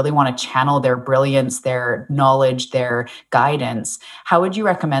that you really want to channel their brilliance, their knowledge, their guidance, how would you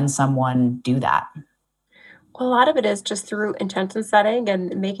recommend someone do that? Well, a lot of it is just through intention setting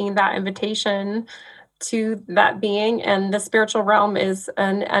and making that invitation to that being. And the spiritual realm is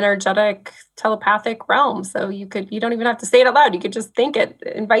an energetic, telepathic realm. So you don't even have to say it out loud. You could just think it,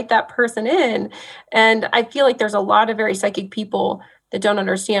 invite that person in. And I feel like there's a lot of very psychic people that don't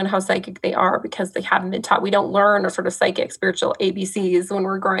understand how psychic they are, because they haven't been taught. We don't learn a sort of psychic spiritual ABCs when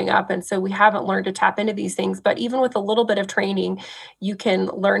we're growing up. And so we haven't learned to tap into these things. But even with a little bit of training, you can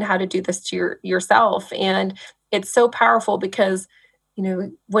learn how to do this to yourself. And it's so powerful, because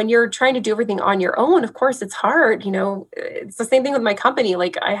when you're trying to do everything on your own, of course it's hard. It's the same thing with my company.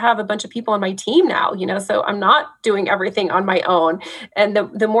 Like I have a bunch of people on my team now, so I'm not doing everything on my own. And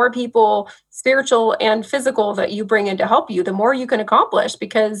the more people, spiritual and physical, that you bring in to help you, the more you can accomplish,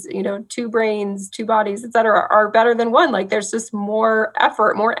 because, two brains, two bodies, et cetera, are better than one. Like there's just more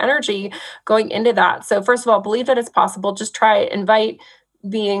effort, more energy going into that. So first of all, believe that it's possible. Just try it. Invite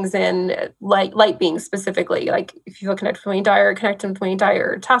beings in, light beings specifically. Like if you feel connected with Wayne Dyer, connect with Wayne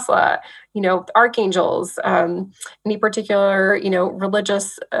Dyer, Tesla, archangels, any particular,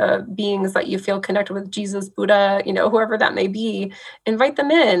 religious beings that you feel connected with, Jesus, Buddha, whoever that may be, invite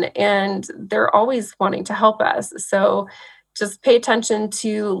them in, and they're always wanting to help us. So just pay attention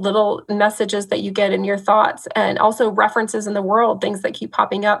to little messages that you get in your thoughts, and also references in the world, things that keep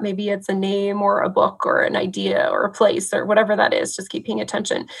popping up. Maybe it's a name or a book or an idea or a place or whatever that is. Just keep paying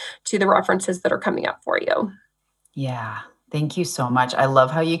attention to the references that are coming up for you. Yeah. Thank you so much. I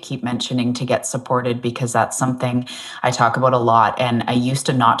love how you keep mentioning to get supported, because that's something I talk about a lot. And I used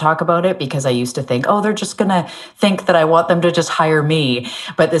to not talk about it because I used to think, oh, they're just going to think that I want them to just hire me.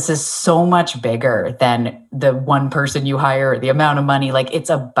 But this is so much bigger than the one person you hire, the amount of money. Like it's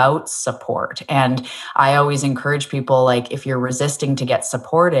about support. And I always encourage people, like, if you're resisting to get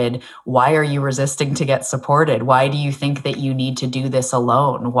supported, why are you resisting to get supported? Why do you think that you need to do this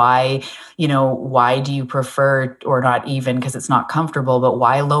alone? Why do you prefer, or not even because it's not comfortable, but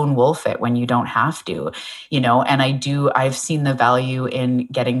why lone wolf it when you don't have to, and I've seen the value in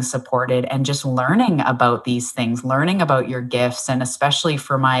getting supported and just learning about these things, learning about your gifts. And especially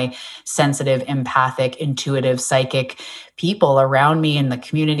for my sensitive, empathic, intuitive, psychic people around me in the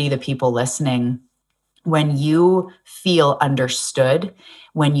community, the people listening, when you feel understood,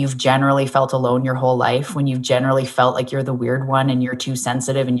 when you've generally felt alone your whole life, when you've generally felt like you're the weird one and you're too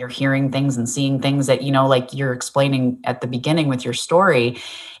sensitive and you're hearing things and seeing things that, like you're explaining at the beginning with your story,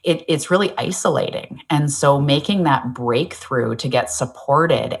 it's really isolating. And so making that breakthrough to get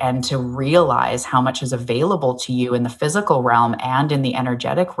supported and to realize how much is available to you in the physical realm and in the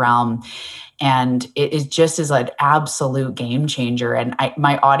energetic realm, and it is just is an absolute game changer. And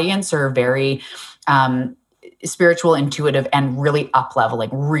my audience are very spiritual, intuitive, and really up-leveling,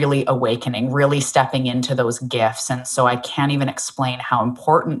 really awakening, really stepping into those gifts. And so I can't even explain how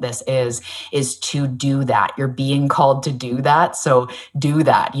important this is to do that. You're being called to do that. So do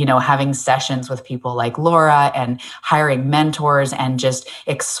that, having sessions with people like Laura and hiring mentors and just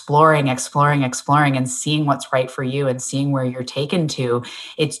exploring and seeing what's right for you and seeing where you're taken to.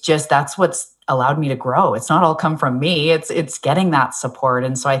 It's just, that's what's allowed me to grow. It's not all come from me. It's getting that support.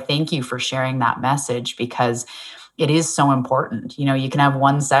 And so I thank you for sharing that message, because it is so important. You can have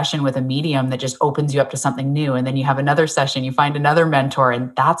one session with a medium that just opens you up to something new. And then you have another session, you find another mentor,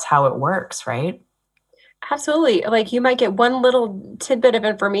 and that's how it works, right? Absolutely. Like you might get one little tidbit of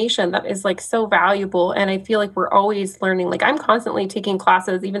information that is like so valuable. And I feel like we're always learning. Like I'm constantly taking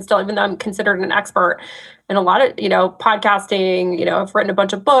classes, even still, even though I'm considered an expert in a lot of, podcasting, I've written a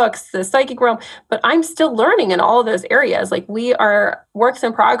bunch of books, the psychic realm, but I'm still learning in all of those areas. Like we are works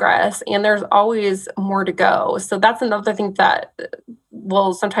in progress, and there's always more to go. So that's another thing that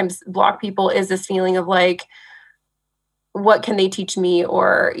will sometimes block people, is this feeling of like, what can they teach me?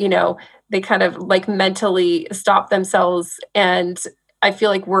 Or, they kind of like mentally stop themselves. And I feel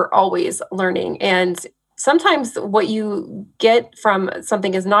like we're always learning. And sometimes what you get from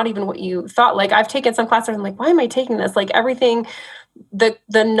something is not even what you thought. Like I've taken some classes and I'm like, why am I taking this? Like everything,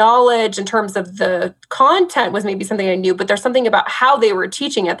 the knowledge in terms of the content was maybe something I knew, but there's something about how they were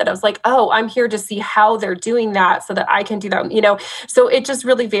teaching it that I was like, oh, I'm here to see how they're doing that so that I can do that, so it just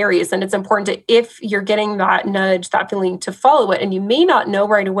really varies. And it's important to, if you're getting that nudge, that feeling, to follow it. And you may not know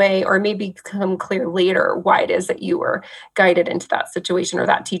right away, or maybe become clear later why it is that you were guided into that situation or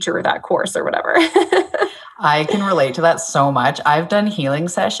that teacher or that course or whatever. I can relate to that so much. I've done healing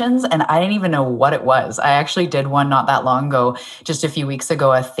sessions and I didn't even know what it was. I actually did one not that long ago, just a few weeks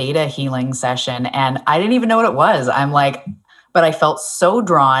ago, a theta healing session, and I didn't even know what it was. I'm like, but I felt so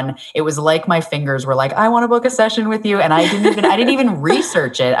drawn. It was like my fingers were like, I want to book a session with you. And I didn't even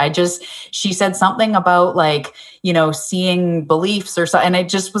research it. She said something about like, seeing beliefs or something. And it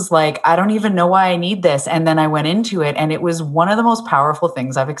just was like, I don't even know why I need this. And then I went into it, and it was one of the most powerful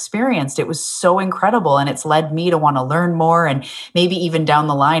things I've experienced. It was so incredible. And it's led me to want to learn more, and maybe even down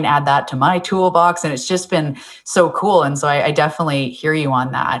the line, add that to my toolbox. And it's just been so cool. And so I definitely hear you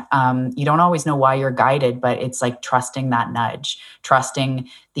on that. You don't always know why you're guided, but it's like trusting that nudge, trusting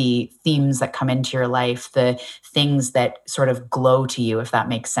the themes that come into your life, the things that sort of glow to you, if that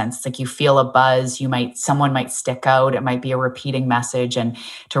makes sense. It's like you feel a buzz, someone might stick out, it might be a repeating message, and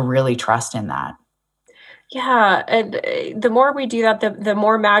to really trust in that. Yeah, and the more we do that, the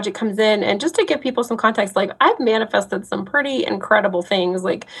more magic comes in. And just to give people some context, like I've manifested some pretty incredible things,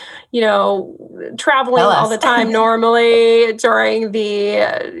 like you know, Tell traveling all us. the time normally during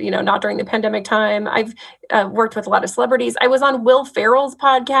the not during the pandemic time. I've worked with a lot of celebrities. I was on Will Ferrell's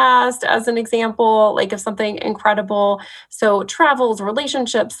podcast as an example, like of something incredible. So travels,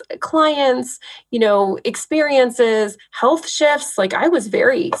 relationships, clients, experiences, health shifts. Like I was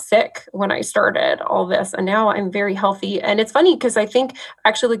very sick when I started all this, and now I'm very healthy. And it's funny because I think I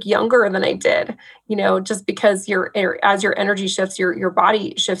actually look younger than I did, just because as your energy shifts, your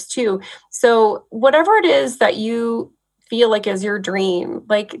body shifts too. So whatever it is that you feel like is your dream,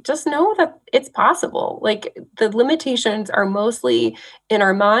 like just know that it's possible. Like the limitations are mostly in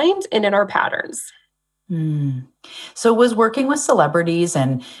our mind and in our patterns. Mm. So was working with celebrities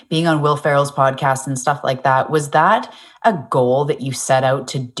and being on Will Ferrell's podcast and stuff like that, was that a goal that you set out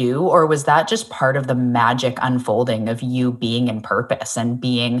to do, or was that just part of the magic unfolding of you being in purpose and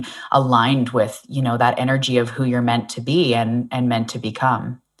being aligned with, that energy of who you're meant to be and meant to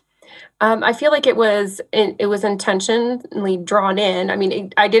become? I feel like it was intentionally drawn in. I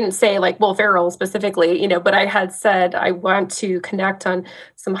mean, I didn't say like Will Ferrell specifically, but I had said I want to connect on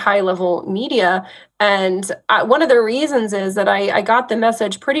some high level media, and one of the reasons is that I got the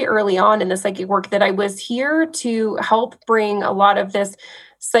message pretty early on in the psychic work that I was here to help bring a lot of this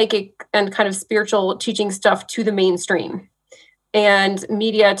psychic and kind of spiritual teaching stuff to the mainstream, and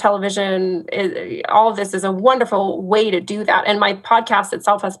media, television, all of this is a wonderful way to do that. And my podcast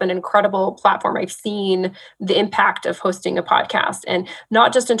itself has been an incredible platform. I've seen the impact of hosting a podcast, and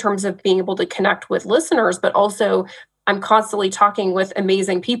not just in terms of being able to connect with listeners, but also I'm constantly talking with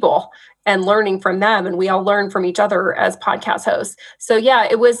amazing people and learning from them. And we all learn from each other as podcast hosts. So yeah,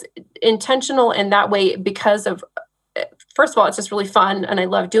 it was intentional in that way because of, first of all, it's just really fun and I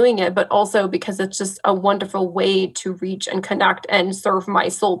love doing it, but also because it's just a wonderful way to reach and connect and serve my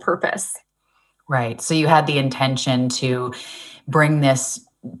soul purpose. Right. So you had the intention to bring this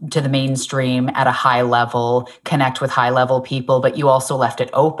to the mainstream at a high level, connect with high level people, but you also left it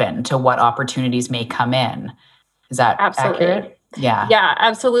open to what opportunities may come in. Is that Absolutely. accurate? Yeah. Yeah,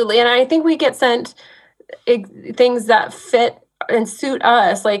 absolutely. And I think we get sent things that fit and suit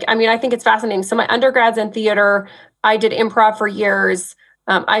us. Like, I mean, I think it's fascinating. So my undergrad's in theater. I did improv for years.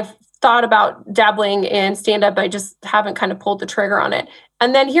 I've thought about dabbling in stand up. I just haven't kind of pulled the trigger on it.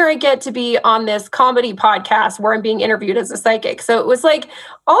 And then here I get to be on this comedy podcast where I'm being interviewed as a psychic. So it was like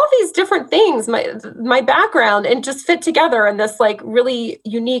all these different things, my background, and just fit together in this like really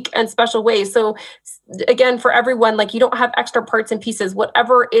unique and special way. So again, for everyone, like you don't have extra parts and pieces.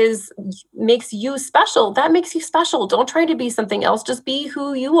 Whatever is makes you special, that makes you special. Don't try to be something else. Just be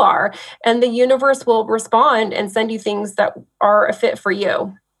who you are, and the universe will respond and send you things that are a fit for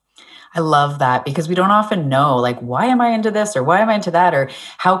you. I love that because we don't often know, like, why am I into this or why am I into that? Or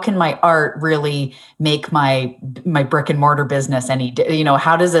how can my art really make my brick and mortar business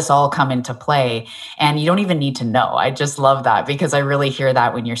how does this all come into play? And you don't even need to know. I just love that because I really hear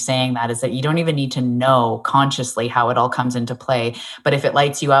that when you're saying that, is that you don't even need to know consciously how it all comes into play. But if it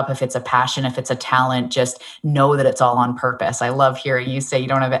lights you up, if it's a passion, if it's a talent, just know that it's all on purpose. I love hearing you say you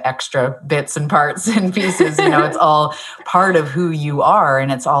don't have extra bits and parts and pieces, it's all part of who you are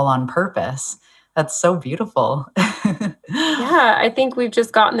and it's all on purpose. That's so beautiful. Yeah, I think we've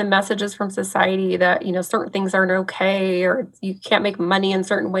just gotten the messages from society that, certain things aren't okay, or you can't make money in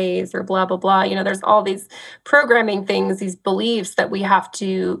certain ways, or blah, blah, blah. There's all these programming things, these beliefs that we have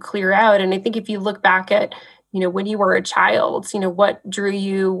to clear out. And I think if you look back at, when you were a child, what drew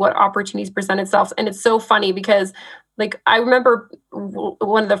you, what opportunities present itself. And it's so funny because like, I remember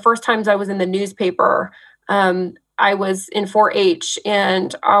one of the first times I was in the newspaper, I was in 4-H,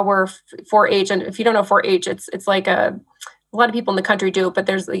 and our 4-H, and if you don't know 4-H, it's like a lot of people in the country do it, but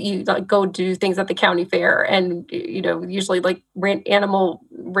there's you like go do things at the county fair, and usually like animal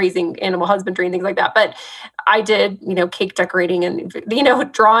raising, animal husbandry, and things like that. But I did cake decorating and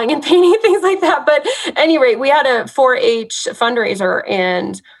drawing and painting, things like that. But at any rate, we had a 4-H fundraiser,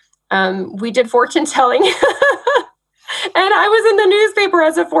 and we did fortune telling. And I was in the newspaper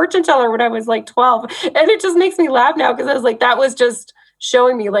as a fortune teller when I was like 12. And it just makes me laugh now because I was like, that was just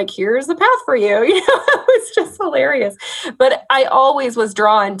showing me like, here's the path for you. It was just hilarious. But I always was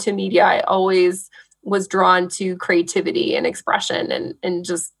drawn to media. I always was drawn to creativity and expression and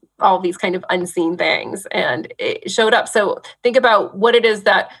just all these kind of unseen things. And it showed up. So think about what it is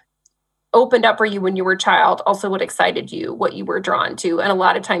that opened up for you when you were a child, also what excited you, what you were drawn to. And a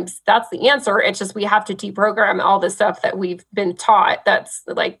lot of times that's the answer. It's just we have to deprogram all the stuff that we've been taught that's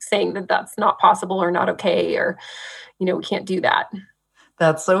like saying that that's not possible or not okay, or, we can't do that.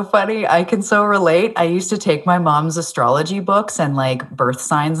 That's so funny. I can so relate. I used to take my mom's astrology books and like birth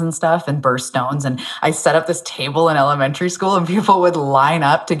signs and stuff and birthstones. And I set up this table in elementary school and people would line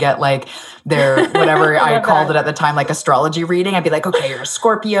up to get like their whatever I called it at the time, like astrology reading. I'd be like, okay, you're a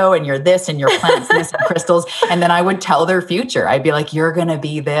Scorpio and you're this and your plants this and crystals. And then I would tell their future. I'd be like, you're going to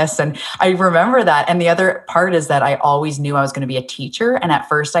be this. And I remember that. And the other part is that I always knew I was going to be a teacher. And at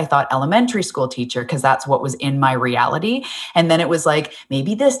first I thought elementary school teacher because that's what was in my reality. And then it was like,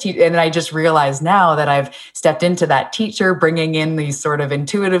 maybe this teacher. And I just realized now that I've stepped into that teacher, bringing in these sort of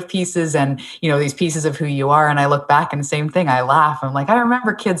intuitive pieces and, these pieces of who you are. And I look back and the same thing, I laugh. I'm like, I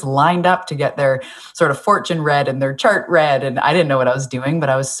remember kids lined up to get their sort of fortune read and their chart read. And I didn't know what I was doing, but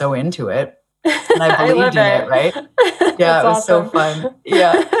I was so into it. And I believed in it, right? Yeah, it was awesome. So fun.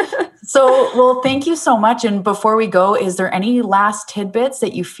 Yeah. So, well, thank you so much. And before we go, is there any last tidbits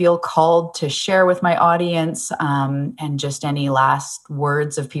that you feel called to share with my audience, and just any last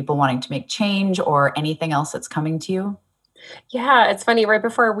words of people wanting to make change or anything else that's coming to you? Yeah, it's funny. Right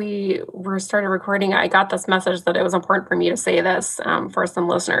before we were started recording, I got this message that it was important for me to say this for some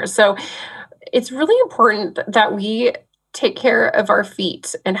listeners. So it's really important that we take care of our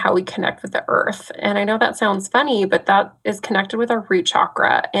feet and how we connect with the earth. And I know that sounds funny, but that is connected with our root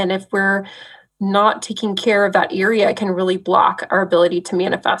chakra. And if we're not taking care of that area, it can really block our ability to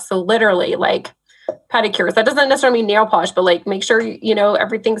manifest. So literally, like pedicures, that doesn't necessarily mean nail polish, but like make sure,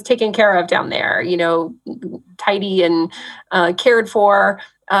 everything's taken care of down there, tidy and cared for.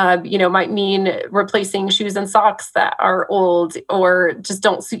 Might mean replacing shoes and socks that are old or just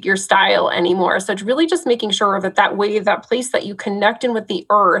don't suit your style anymore. So it's really just making sure that place that you connect in with the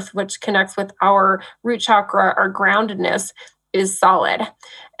earth, which connects with our root chakra, our groundedness, is solid.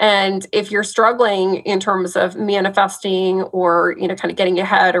 And if you're struggling in terms of manifesting or, kind of getting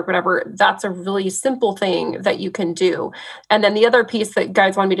ahead or whatever, that's a really simple thing that you can do. And then the other piece that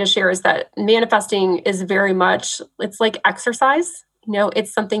guides want me to share is that manifesting is very much, it's like exercise.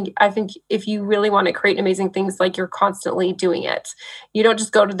 It's something I think if you really want to create amazing things, like you're constantly doing it. You don't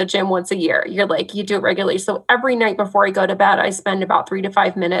just go to the gym once a year. You do it regularly. So every night before I go to bed, I spend about 3 to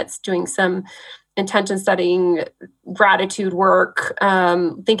 5 minutes doing some intention setting, gratitude work,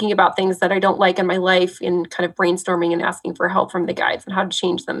 thinking about things that I don't like in my life and kind of brainstorming and asking for help from the guides and how to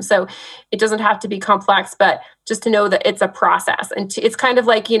change them. So it doesn't have to be complex, but just to know that it's a process. And it's kind of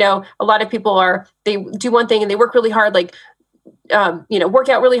like, a lot of people they do one thing and they work really hard, like, work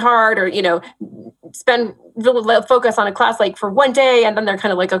out really hard or, spend really focus on a class like for one day. And then they're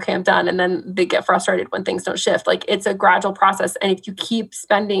kind of like, okay, I'm done. And then they get frustrated when things don't shift. Like it's a gradual process. And if you keep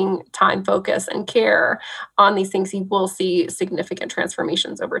spending time, focus, and care on these things, you will see significant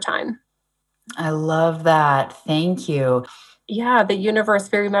transformations over time. I love that. Thank you. Yeah, the universe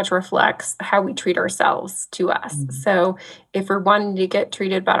very much reflects how we treat ourselves to us. Mm-hmm. So if we're wanting to get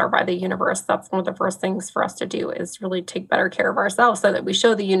treated better by the universe, that's one of the first things for us to do is really take better care of ourselves so that we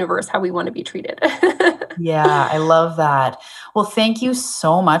show the universe how we want to be treated. Yeah, I love that. Well, thank you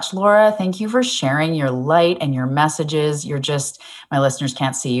so much, Laura. Thank you for sharing your light and your messages. My listeners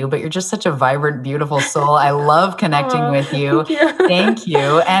can't see you, but you're just such a vibrant, beautiful soul. I love connecting with you. Thank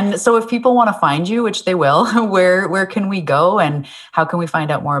you. And so if people want to find you, which they will, where can we go and how can we find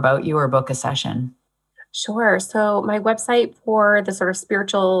out more about you or book a session? Sure. So my website for the sort of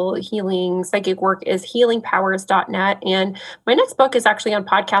spiritual healing psychic work is healingpowers.net. And my next book is actually on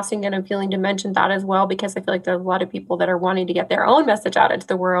podcasting. And I'm feeling to mention that as well, because I feel like there's a lot of people that are wanting to get their own message out into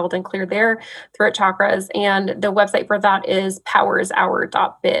the world and clear their throat chakras. And the website for that is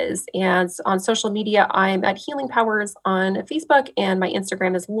powershour.biz. And on social media, I'm at Healing Powers on Facebook. And my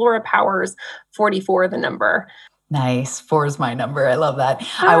Instagram is Laura Powers 44, the number. Nice. 4 is my number. I love that.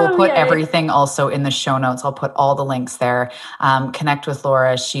 I will put everything also in the show notes. I'll put all the links there. Connect with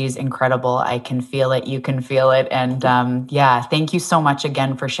Laura. She's incredible. I can feel it. You can feel it. And thank you so much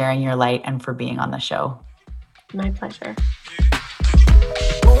again for sharing your light and for being on the show. My pleasure.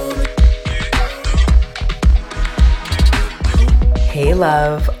 Hey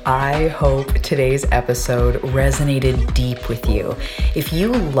love, I hope today's episode resonated deep with you. If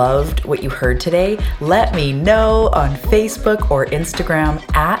you loved what you heard today, let me know on Facebook or Instagram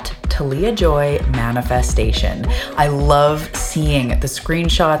at Talia Joy Manifestation. I love seeing the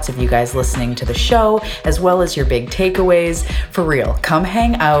screenshots of you guys listening to the show, as well as your big takeaways. For real, come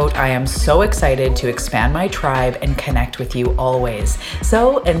hang out. I am so excited to expand my tribe and connect with you always.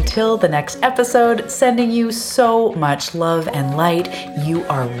 So until the next episode, sending you so much love and light. You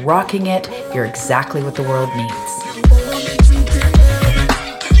are rocking it. You're exactly what the world needs.